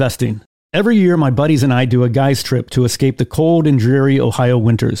Millennial Investing. Every year, my buddies and I do a guy's trip to escape the cold and dreary Ohio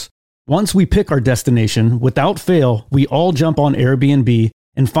winters. Once we pick our destination, without fail, we all jump on Airbnb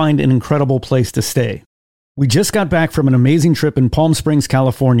and find an incredible place to stay. We just got back from an amazing trip in Palm Springs,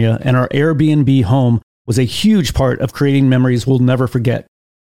 California, and our Airbnb home was a huge part of creating memories we'll never forget.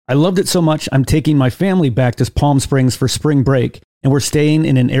 I loved it so much, I'm taking my family back to Palm Springs for spring break, and we're staying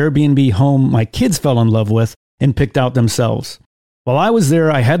in an Airbnb home my kids fell in love with and picked out themselves. While I was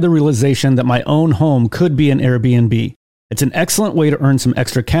there, I had the realization that my own home could be an Airbnb. It's an excellent way to earn some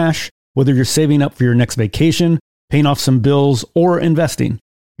extra cash, whether you're saving up for your next vacation, paying off some bills, or investing.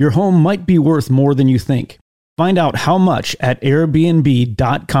 Your home might be worth more than you think. Find out how much at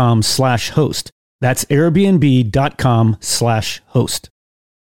airbnb.com/host. That's airbnb.com/host.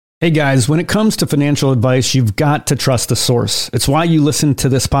 Hey guys, when it comes to financial advice, you've got to trust the source. It's why you listen to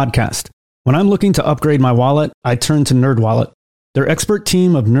this podcast. When I'm looking to upgrade my wallet, I turn to NerdWallet. Their expert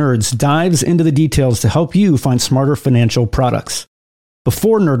team of nerds dives into the details to help you find smarter financial products.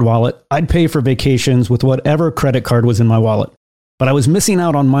 Before NerdWallet, I'd pay for vacations with whatever credit card was in my wallet. But I was missing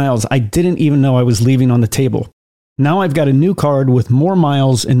out on miles I didn't even know I was leaving on the table. Now I've got a new card with more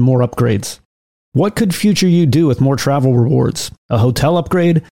miles and more upgrades. What could future you do with more travel rewards? A hotel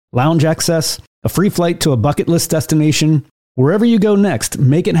upgrade? Lounge access? A free flight to a bucket list destination? Wherever you go next,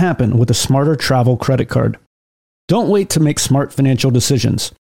 make it happen with a smarter travel credit card. Don't wait to make smart financial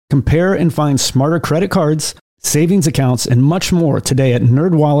decisions. Compare and find smarter credit cards, savings accounts, and much more today at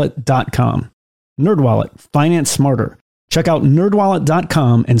nerdwallet.com. NerdWallet, finance smarter. Check out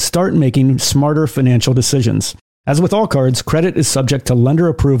nerdwallet.com and start making smarter financial decisions. As with all cards, credit is subject to lender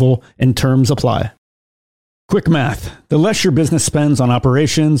approval and terms apply. Quick math. The less your business spends on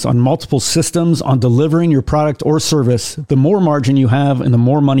operations, on multiple systems, on delivering your product or service, the more margin you have and the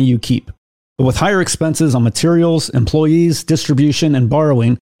more money you keep. But with higher expenses on materials, employees, distribution, and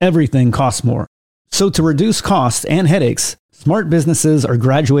borrowing, everything costs more. So to reduce costs and headaches, smart businesses are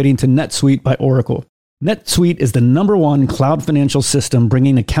graduating to NetSuite by Oracle. NetSuite is the #1 cloud financial system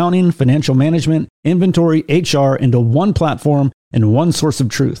bringing accounting, financial management, inventory, HR into one platform and one source of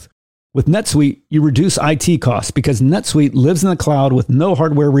truth. With NetSuite, you reduce IT costs because NetSuite lives in the cloud with no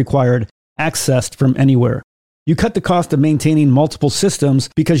hardware required, accessed from anywhere. You cut the cost of maintaining multiple systems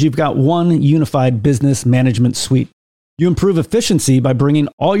because you've got one unified business management suite. You improve efficiency by bringing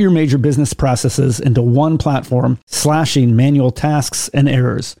all your major business processes into one platform, slashing manual tasks and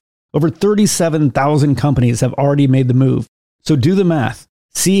errors. Over 37,000 companies have already made the move. So do the math.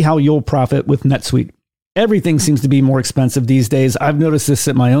 See how you'll profit with NetSuite. Everything seems to be more expensive these days. I've noticed this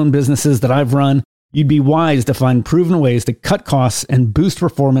at my own businesses that I've run. You'd be wise to find proven ways to cut costs and boost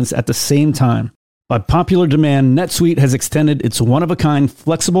performance at the same time. By popular demand, NetSuite has extended its one-of-a-kind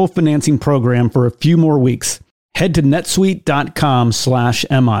flexible financing program for a few more weeks. Head to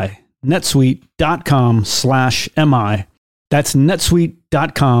netsuite.com/mi. netsuite.com/mi. That's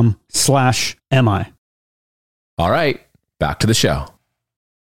netsuite.com/mi. All right, back to the show.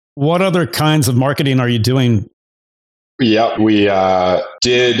 What other kinds of marketing are you doing? Yeah, we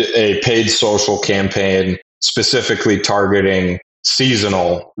did a paid social campaign specifically targeting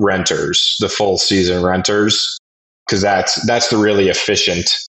seasonal renters, the full season renters, because that's the really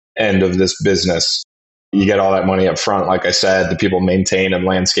efficient end of this business. You get all that money up front. Like I said, the people maintain and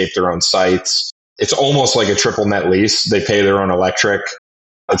landscape their own sites. It's almost like a triple net lease. They pay their own electric.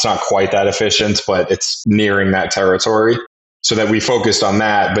 It's not quite that efficient, but it's nearing that territory. So that we focused on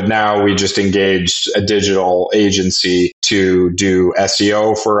that. But now we just engaged a digital agency to do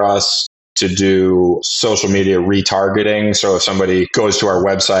SEO for us, to do social media retargeting. So if somebody goes to our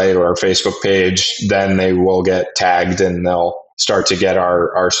website or our Facebook page, then they will get tagged and they'll start to get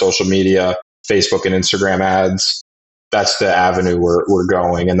our social media Facebook and Instagram ads. That's the avenue we're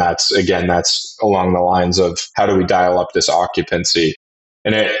going. And that's along the lines of how do we dial up this occupancy?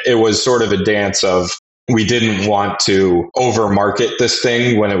 And it was sort of a dance of, we didn't want to overmarket this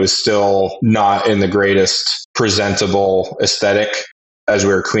thing when it was still not in the greatest presentable aesthetic. As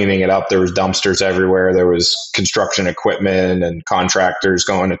we were cleaning it up, there was dumpsters everywhere. There was construction equipment and contractors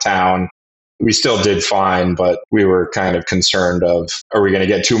going to town. We still did fine, but we were kind of concerned of, are we going to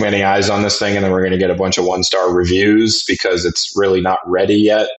get too many eyes on this thing and then we're going to get a bunch of 1-star reviews because it's really not ready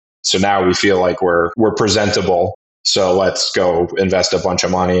yet? So now we feel like we're presentable. So let's go invest a bunch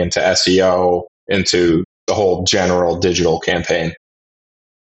of money into SEO, into the whole general digital campaign.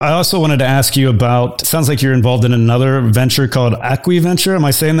 I also wanted to ask you about, sounds like you're involved in another venture called AcquiVenture. Am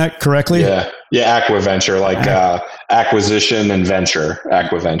I saying that correctly? Yeah, AcquiVenture, like acquisition and venture,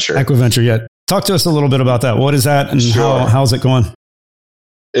 AcquiVenture. AcquiVenture, yeah. Talk to us a little bit about that. What is that and how's it going?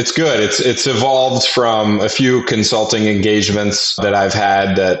 It's good. It's evolved from a few consulting engagements that I've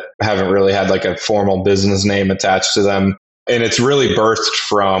had that haven't really had like a formal business name attached to them. And it's really birthed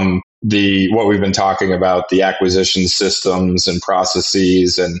from what we've been talking about, the acquisition systems and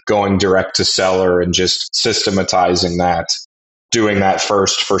processes and going direct to seller and just systematizing that, doing that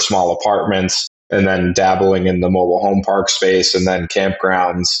first for small apartments and then dabbling in the mobile home park space and then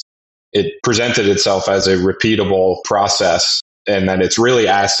campgrounds. It presented itself as a repeatable process and that it's really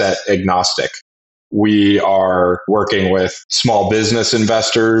asset agnostic. We are working with small business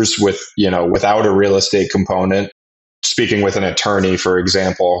investors without a real estate component. Speaking with an attorney, for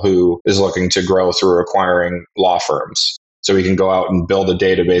example, who is looking to grow through acquiring law firms. So we can go out and build a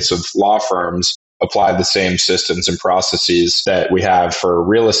database of law firms, apply the same systems and processes that we have for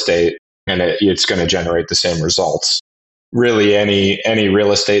real estate, and it's going to generate the same results. Really, any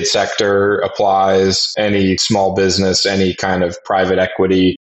real estate sector applies, any small business, any kind of private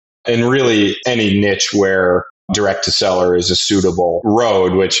equity, and really any niche where direct to seller is a suitable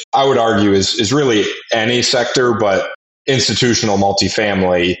road, which I would argue is really any sector, but institutional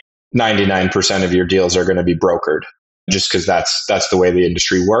multifamily, 99% of your deals are going to be brokered just because that's the way the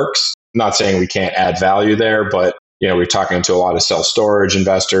industry works. I'm not saying we can't add value there, but we're talking to a lot of self-storage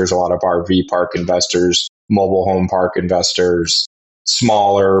investors, a lot of RV park investors, mobile home park investors,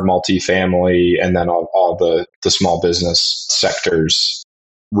 smaller multifamily, and then all the small business sectors.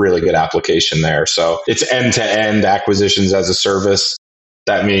 Really good application there. So it's end-to-end acquisitions as a service.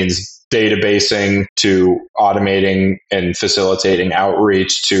 That means databasing to automating and facilitating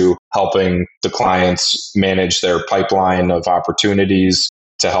outreach to helping the clients manage their pipeline of opportunities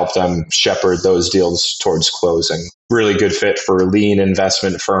to help them shepherd those deals towards closing. Really good fit for lean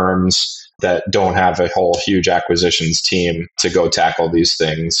investment firms that don't have a whole huge acquisitions team to go tackle these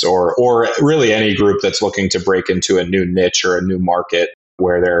things, or really any group that's looking to break into a new niche or a new market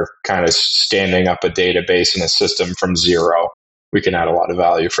where they're kind of standing up a database and a system from zero. We can add a lot of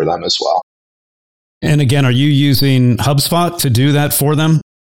value for them as well. And again, are you using HubSpot to do that for them?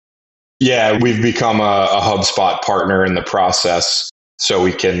 Yeah, we've become a HubSpot partner in the process, so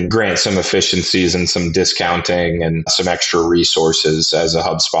we can grant some efficiencies and some discounting and some extra resources as a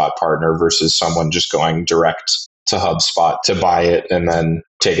HubSpot partner versus someone just going direct to HubSpot to buy it and then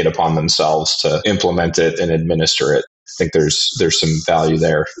take it upon themselves to implement it and administer it. I think there's some value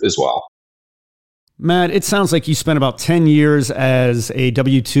there as well. Matt, it sounds like you spent about 10 years as a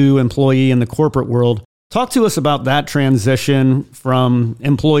W-2 employee in the corporate world. Talk to us about that transition from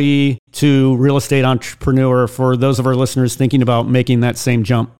employee to real estate entrepreneur for those of our listeners thinking about making that same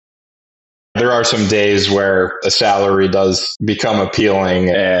jump. There are some days where a salary does become appealing,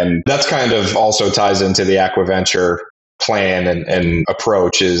 and that's kind of also ties into the AcquiVenture plan and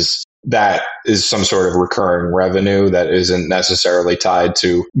approach is some sort of recurring revenue that isn't necessarily tied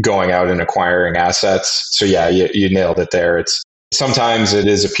to going out and acquiring assets. So yeah, you nailed it there. Sometimes it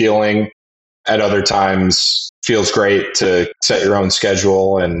is appealing. At other times, feels great to set your own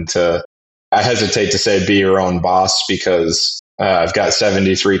schedule and I hesitate to say be your own boss because I've got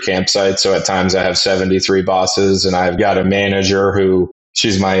 73 campsites. So at times I have 73 bosses and I've got a manager who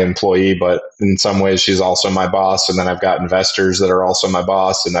she's my employee, but in some ways she's also my boss. And then I've got investors that are also my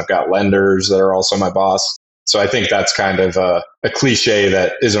boss and I've got lenders that are also my boss. So I think that's kind of a cliche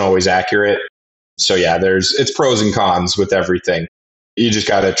that isn't always accurate. So yeah, it's pros and cons with everything. You just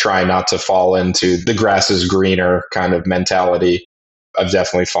got to try not to fall into the grass is greener kind of mentality. I've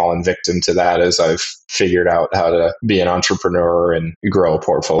definitely fallen victim to that as I've figured out how to be an entrepreneur and grow a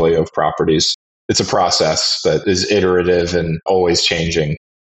portfolio of properties. It's a process that is iterative and always changing.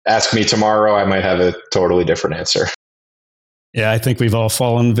 Ask me tomorrow, I might have a totally different answer. Yeah, I think we've all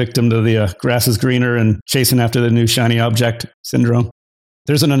fallen victim to the grass is greener and chasing after the new shiny object syndrome.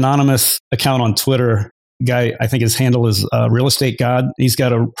 There's an anonymous account on Twitter. Guy, I think his handle is Real Estate God. He's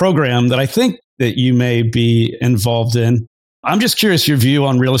got a program that I think that you may be involved in. I'm just curious your view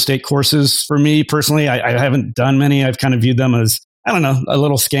on real estate courses. For me personally, I haven't done many. I've kind of viewed them as, I don't know, a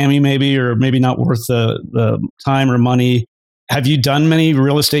little scammy maybe, or maybe not worth the time or money. Have you done many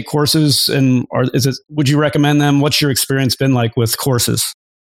real estate courses, and would you recommend them? What's your experience been like with courses?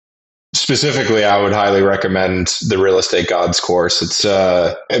 Specifically, I would highly recommend the Real Estate Gods course. It's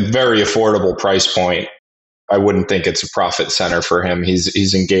a very affordable price point. I wouldn't think it's a profit center for him.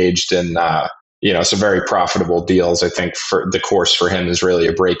 He's engaged in some very profitable deals. I think for the course for him is really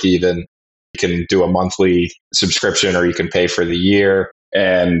a break even. You can do a monthly subscription or you can pay for the year.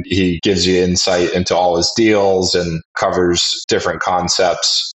 And he gives you insight into all his deals and covers different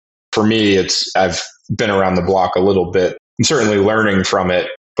concepts. For me, I've been around the block a little bit. I'm certainly learning from it,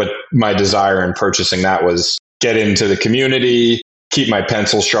 but my desire in purchasing that was get into the community, keep my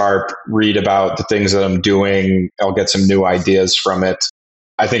pencil sharp, read about the things that I'm doing. I'll get some new ideas from it.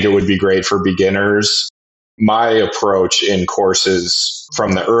 I think it would be great for beginners. My approach in courses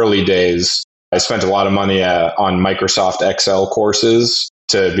from the early days, I spent a lot of money on Microsoft Excel courses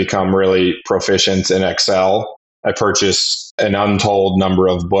to become really proficient in Excel. I purchased an untold number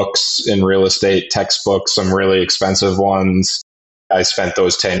of books in real estate, textbooks, some really expensive ones. I spent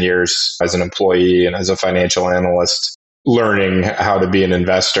those 10 years as an employee and as a financial analyst learning how to be an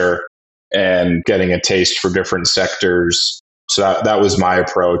investor and getting a taste for different sectors. So that was my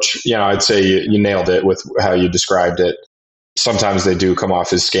approach. I'd say you nailed it with how you described it. Sometimes they do come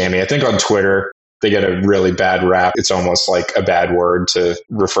off as scammy. I think on Twitter, they get a really bad rap. It's almost like a bad word to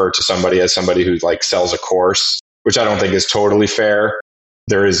refer to somebody as somebody who like sells a course, which I don't think is totally fair.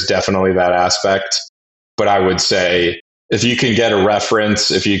 There is definitely that aspect. But I would say if you can get a reference,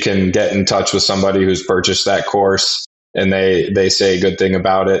 if you can get in touch with somebody who's purchased that course and they say a good thing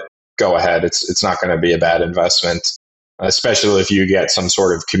about it, go ahead. It's not going to be a bad investment, especially if you get some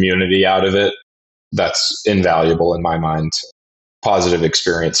sort of community out of it. That's invaluable in my mind. Positive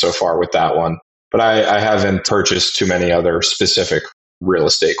experience so far with that one. But I haven't purchased too many other specific real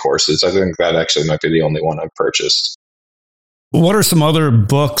estate courses. I think that actually might be the only one I've purchased. What are some other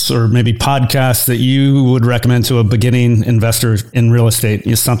books or maybe podcasts that you would recommend to a beginning investor in real estate?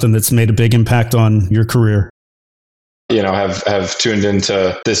 Is something that's made a big impact on your career? Have tuned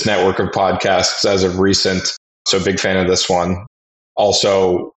into this network of podcasts as of recent. So big fan of this one.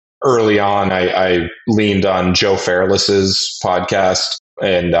 Also, early on, I leaned on Joe Fairless's podcast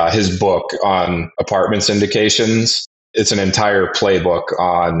and his book on apartment syndications. It's an entire playbook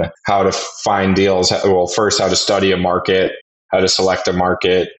on how to find deals. Well, first, how to study a market, how to select a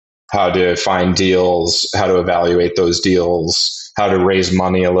market, how to find deals, how to evaluate those deals, how to raise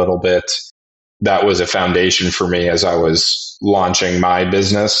money a little bit. That was a foundation for me as I was launching my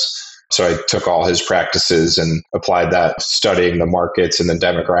business. So I took all his practices and applied that, studying the markets and the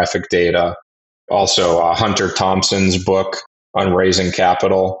demographic data. Also, Hunter Thompson's book on raising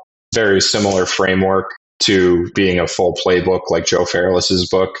capital, very similar framework to being a full playbook like Joe Fairless's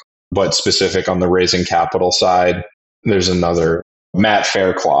book, but specific on the raising capital side. There's another, Matt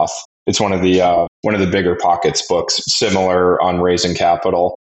Faircloth. It's one of the Bigger Pockets books, similar on raising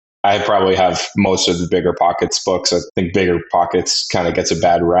capital. I probably have most of the Bigger Pockets books. I think Bigger Pockets kind of gets a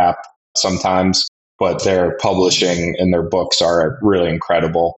bad rap sometimes, but their publishing and their books are really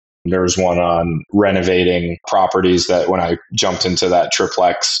incredible. There's one on renovating properties that when I jumped into that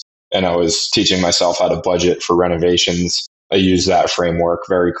triplex and I was teaching myself how to budget for renovations, I used that framework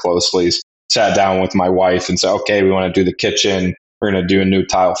very closely. Sat down with my wife and said, okay, we want to do the kitchen. We're going to do a new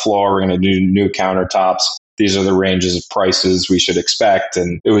tile floor. We're going to do new countertops. These are the ranges of prices we should expect.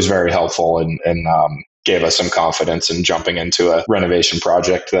 And it was very helpful and gave us some confidence in jumping into a renovation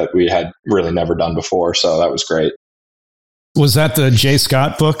project that we had really never done before. So that was great. Was that the Jay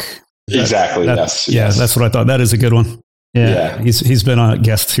Scott book? Exactly. Yes. Yeah, yes. That's what I thought. That is a good one. Yeah. He's been a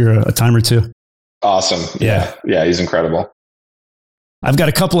guest here a time or two. Awesome. Yeah. He's incredible. I've got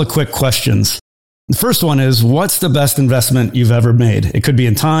a couple of quick questions. The first one is, what's the best investment you've ever made? It could be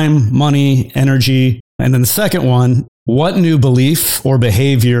in time, money, energy. And then the second one, what new belief or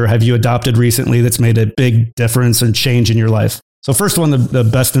behavior have you adopted recently that's made a big difference and change in your life? So first one, the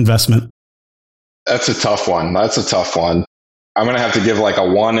best investment. That's a tough one. I'm going to have to give like a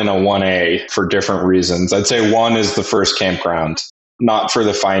 1 and a 1A for different reasons. I'd say 1 is the first campground, not for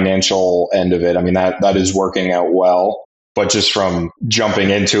the financial end of it. I mean, that is working out well, but just from jumping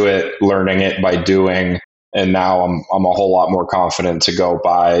into it, learning it by doing. And now I'm a whole lot more confident to go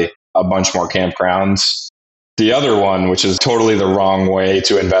buy a bunch more campgrounds. The other one, which is totally the wrong way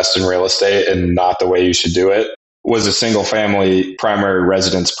to invest in real estate and not the way you should do it, was a single family primary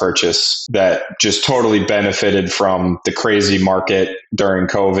residence purchase that just totally benefited from the crazy market during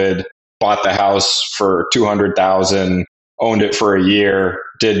COVID. Bought the house for $200,000, owned it for a year,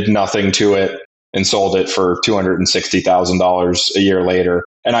 did nothing to it, and sold it for $260,000 a year later.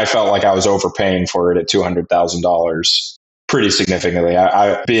 And I felt like I was overpaying for it at $200,000 pretty significantly.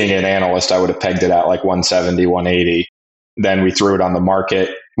 I being an analyst, I would have pegged it at like 170, 180. Then we threw it on the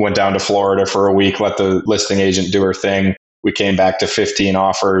market, went down to Florida for a week, let the listing agent do her thing. We came back to 15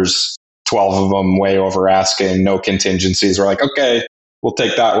 offers, 12 of them way over asking, no contingencies. We're like, okay, we'll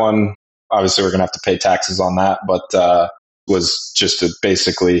take that one. Obviously, we're going to have to pay taxes on that, but was just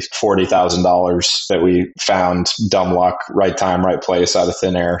basically $40,000 that we found, dumb luck, right time, right place, out of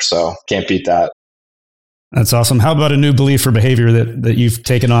thin air. So can't beat that. That's awesome. How about a new belief or behavior that you've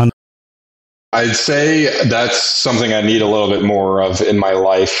taken on? I'd say that's something I need a little bit more of in my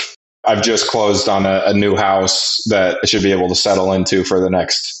life. I've just closed on a new house that I should be able to settle into for the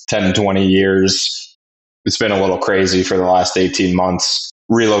next 10, 20 years. It's been a little crazy for the last 18 months.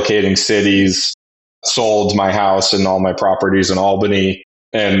 Relocating cities, sold my house and all my properties in Albany,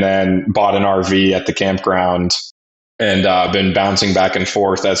 and then bought an RV at the campground, and been bouncing back and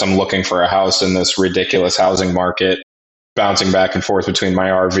forth as I'm looking for a house in this ridiculous housing market, bouncing back and forth between my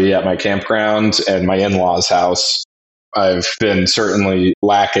RV at my campground and my in-laws' house. I've been certainly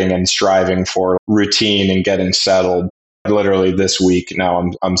lacking and striving for routine and getting settled. Literally this week now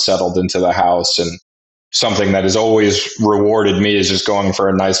I'm settled into the house, and something that has always rewarded me is just going for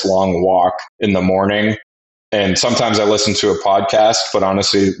a nice long walk in the morning. And sometimes I listen to a podcast, but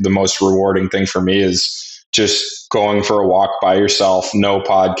honestly, the most rewarding thing for me is just going for a walk by yourself, no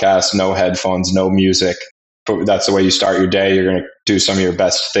podcast, no headphones, no music. But that's the way you start your day. You're going to do some of your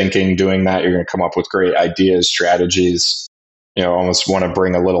best thinking doing that. You're going to come up with great ideas, strategies. Almost want to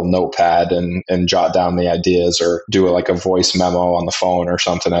bring a little notepad and jot down the ideas, or do like a voice memo on the phone or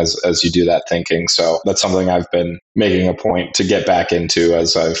something as you do that thinking. So that's something I've been making a point to get back into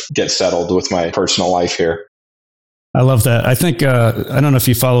as I get settled with my personal life here. I love that. I think, I don't know if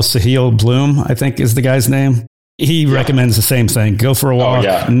you follow Sahil Bloom, I think is the guy's name. He recommends the same thing. Go for a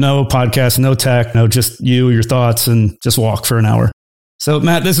walk, no podcast, no tech, no, just your thoughts, and just walk for an hour. So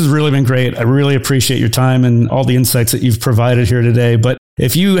Matt, this has really been great. I really appreciate your time and all the insights that you've provided here today. But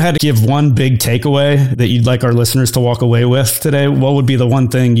if you had to give one big takeaway that you'd like our listeners to walk away with today, what would be the one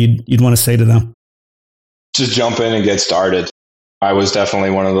thing you'd want to say to them? Just jump in and get started. I was definitely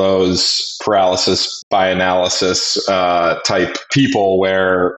one of those paralysis by analysis type people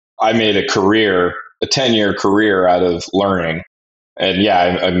where I made a 10-year career out of learning. And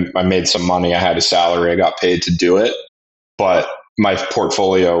I made some money. I had a salary. I got paid to do it. But my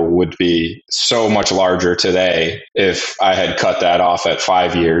portfolio would be so much larger today if I had cut that off at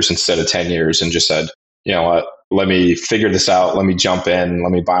 5 years instead of 10 years and just said, you know what, let me figure this out. Let me jump in.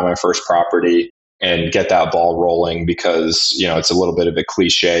 Let me buy my first property and get that ball rolling, because, it's a little bit of a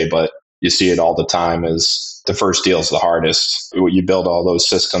cliche, but you see it all the time, is the first deal is the hardest. You build all those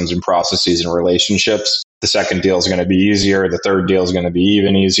systems and processes and relationships. The second deal is going to be easier. The third deal is going to be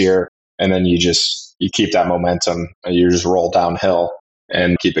even easier. And then you keep that momentum. You just roll downhill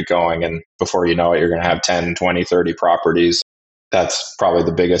and keep it going. And before you know it, you're going to have 10, 20, 30 properties. That's probably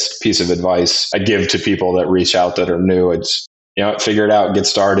the biggest piece of advice I give to people that reach out that are new. It's, figure it out, get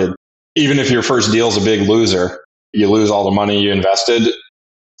started. Even if your first deal is a big loser, you lose all the money you invested,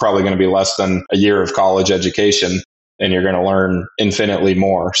 probably going to be less than a year of college education, and you're going to learn infinitely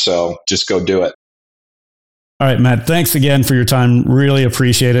more. So just go do it. All right, Matt, thanks again for your time. Really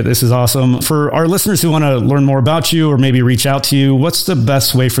appreciate it. This is awesome. For our listeners who want to learn more about you or maybe reach out to you, what's the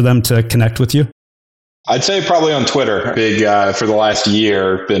best way for them to connect with you? I'd say probably on Twitter. For the last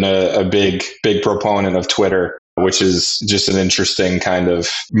year, been a big proponent of Twitter, which is just an interesting kind of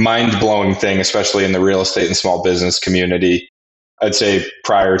mind-blowing thing, especially in the real estate and small business community. I'd say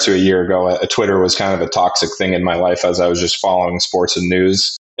prior to a year ago, Twitter was kind of a toxic thing in my life as I was just following sports and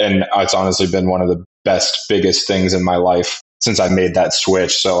news. And it's honestly been one of the biggest things in my life since I made that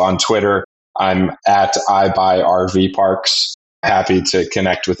switch. So on Twitter, I'm at iBuyRVParks. Happy to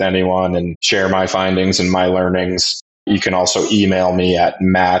connect with anyone and share my findings and my learnings. You can also email me at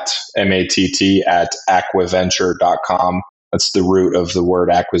Matt, M-A-T-T, at aquaventure.com. That's the root of the word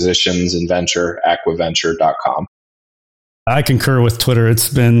acquisitions and venture, aquaventure.com. I concur with Twitter. It's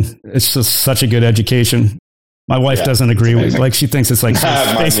just such a good education. My wife doesn't agree with, she thinks it's like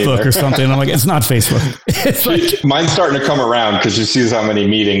Facebook or something. I'm like, it's not Facebook. It's mine's starting to come around because she sees how many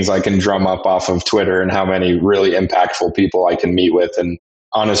meetings I can drum up off of Twitter and how many really impactful people I can meet with. And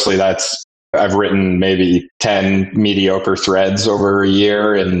honestly, that's I've written maybe 10 mediocre threads over a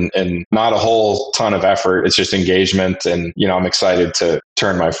year and not a whole ton of effort. It's just engagement. And, I'm excited to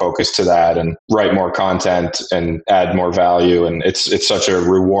turn my focus to that and write more content and add more value. And it's such a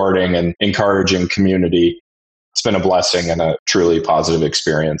rewarding and encouraging community. It's been a blessing and a truly positive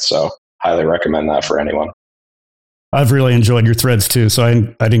experience. So highly recommend that for anyone. I've really enjoyed your threads too.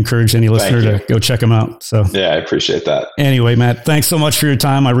 So I'd encourage any listener to go check them out. So yeah, I appreciate that. Anyway, Matt, thanks so much for your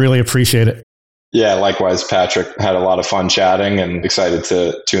time. I really appreciate it. Yeah, likewise, Patrick. Had a lot of fun chatting and excited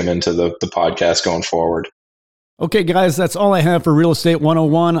to tune into the podcast going forward. Okay, guys, that's all I have for Real Estate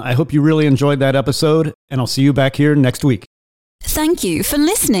 101. I hope you really enjoyed that episode, and I'll see you back here next week. Thank you for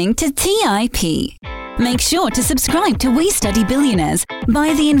listening to TIP. Make sure to subscribe to We Study Billionaires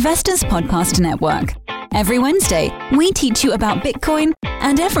by the Investors Podcast Network. Every Wednesday, we teach you about Bitcoin,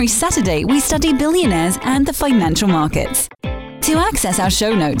 and every Saturday, we study billionaires and the financial markets. To access our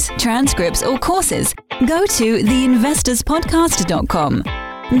show notes, transcripts, or courses, go to theinvestorspodcast.com.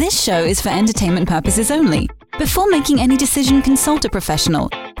 This show is for entertainment purposes only. Before making any decision, consult a professional.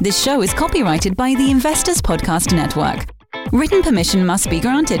 This show is copyrighted by the Investors Podcast Network. Written permission must be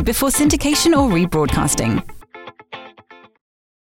granted before syndication or rebroadcasting.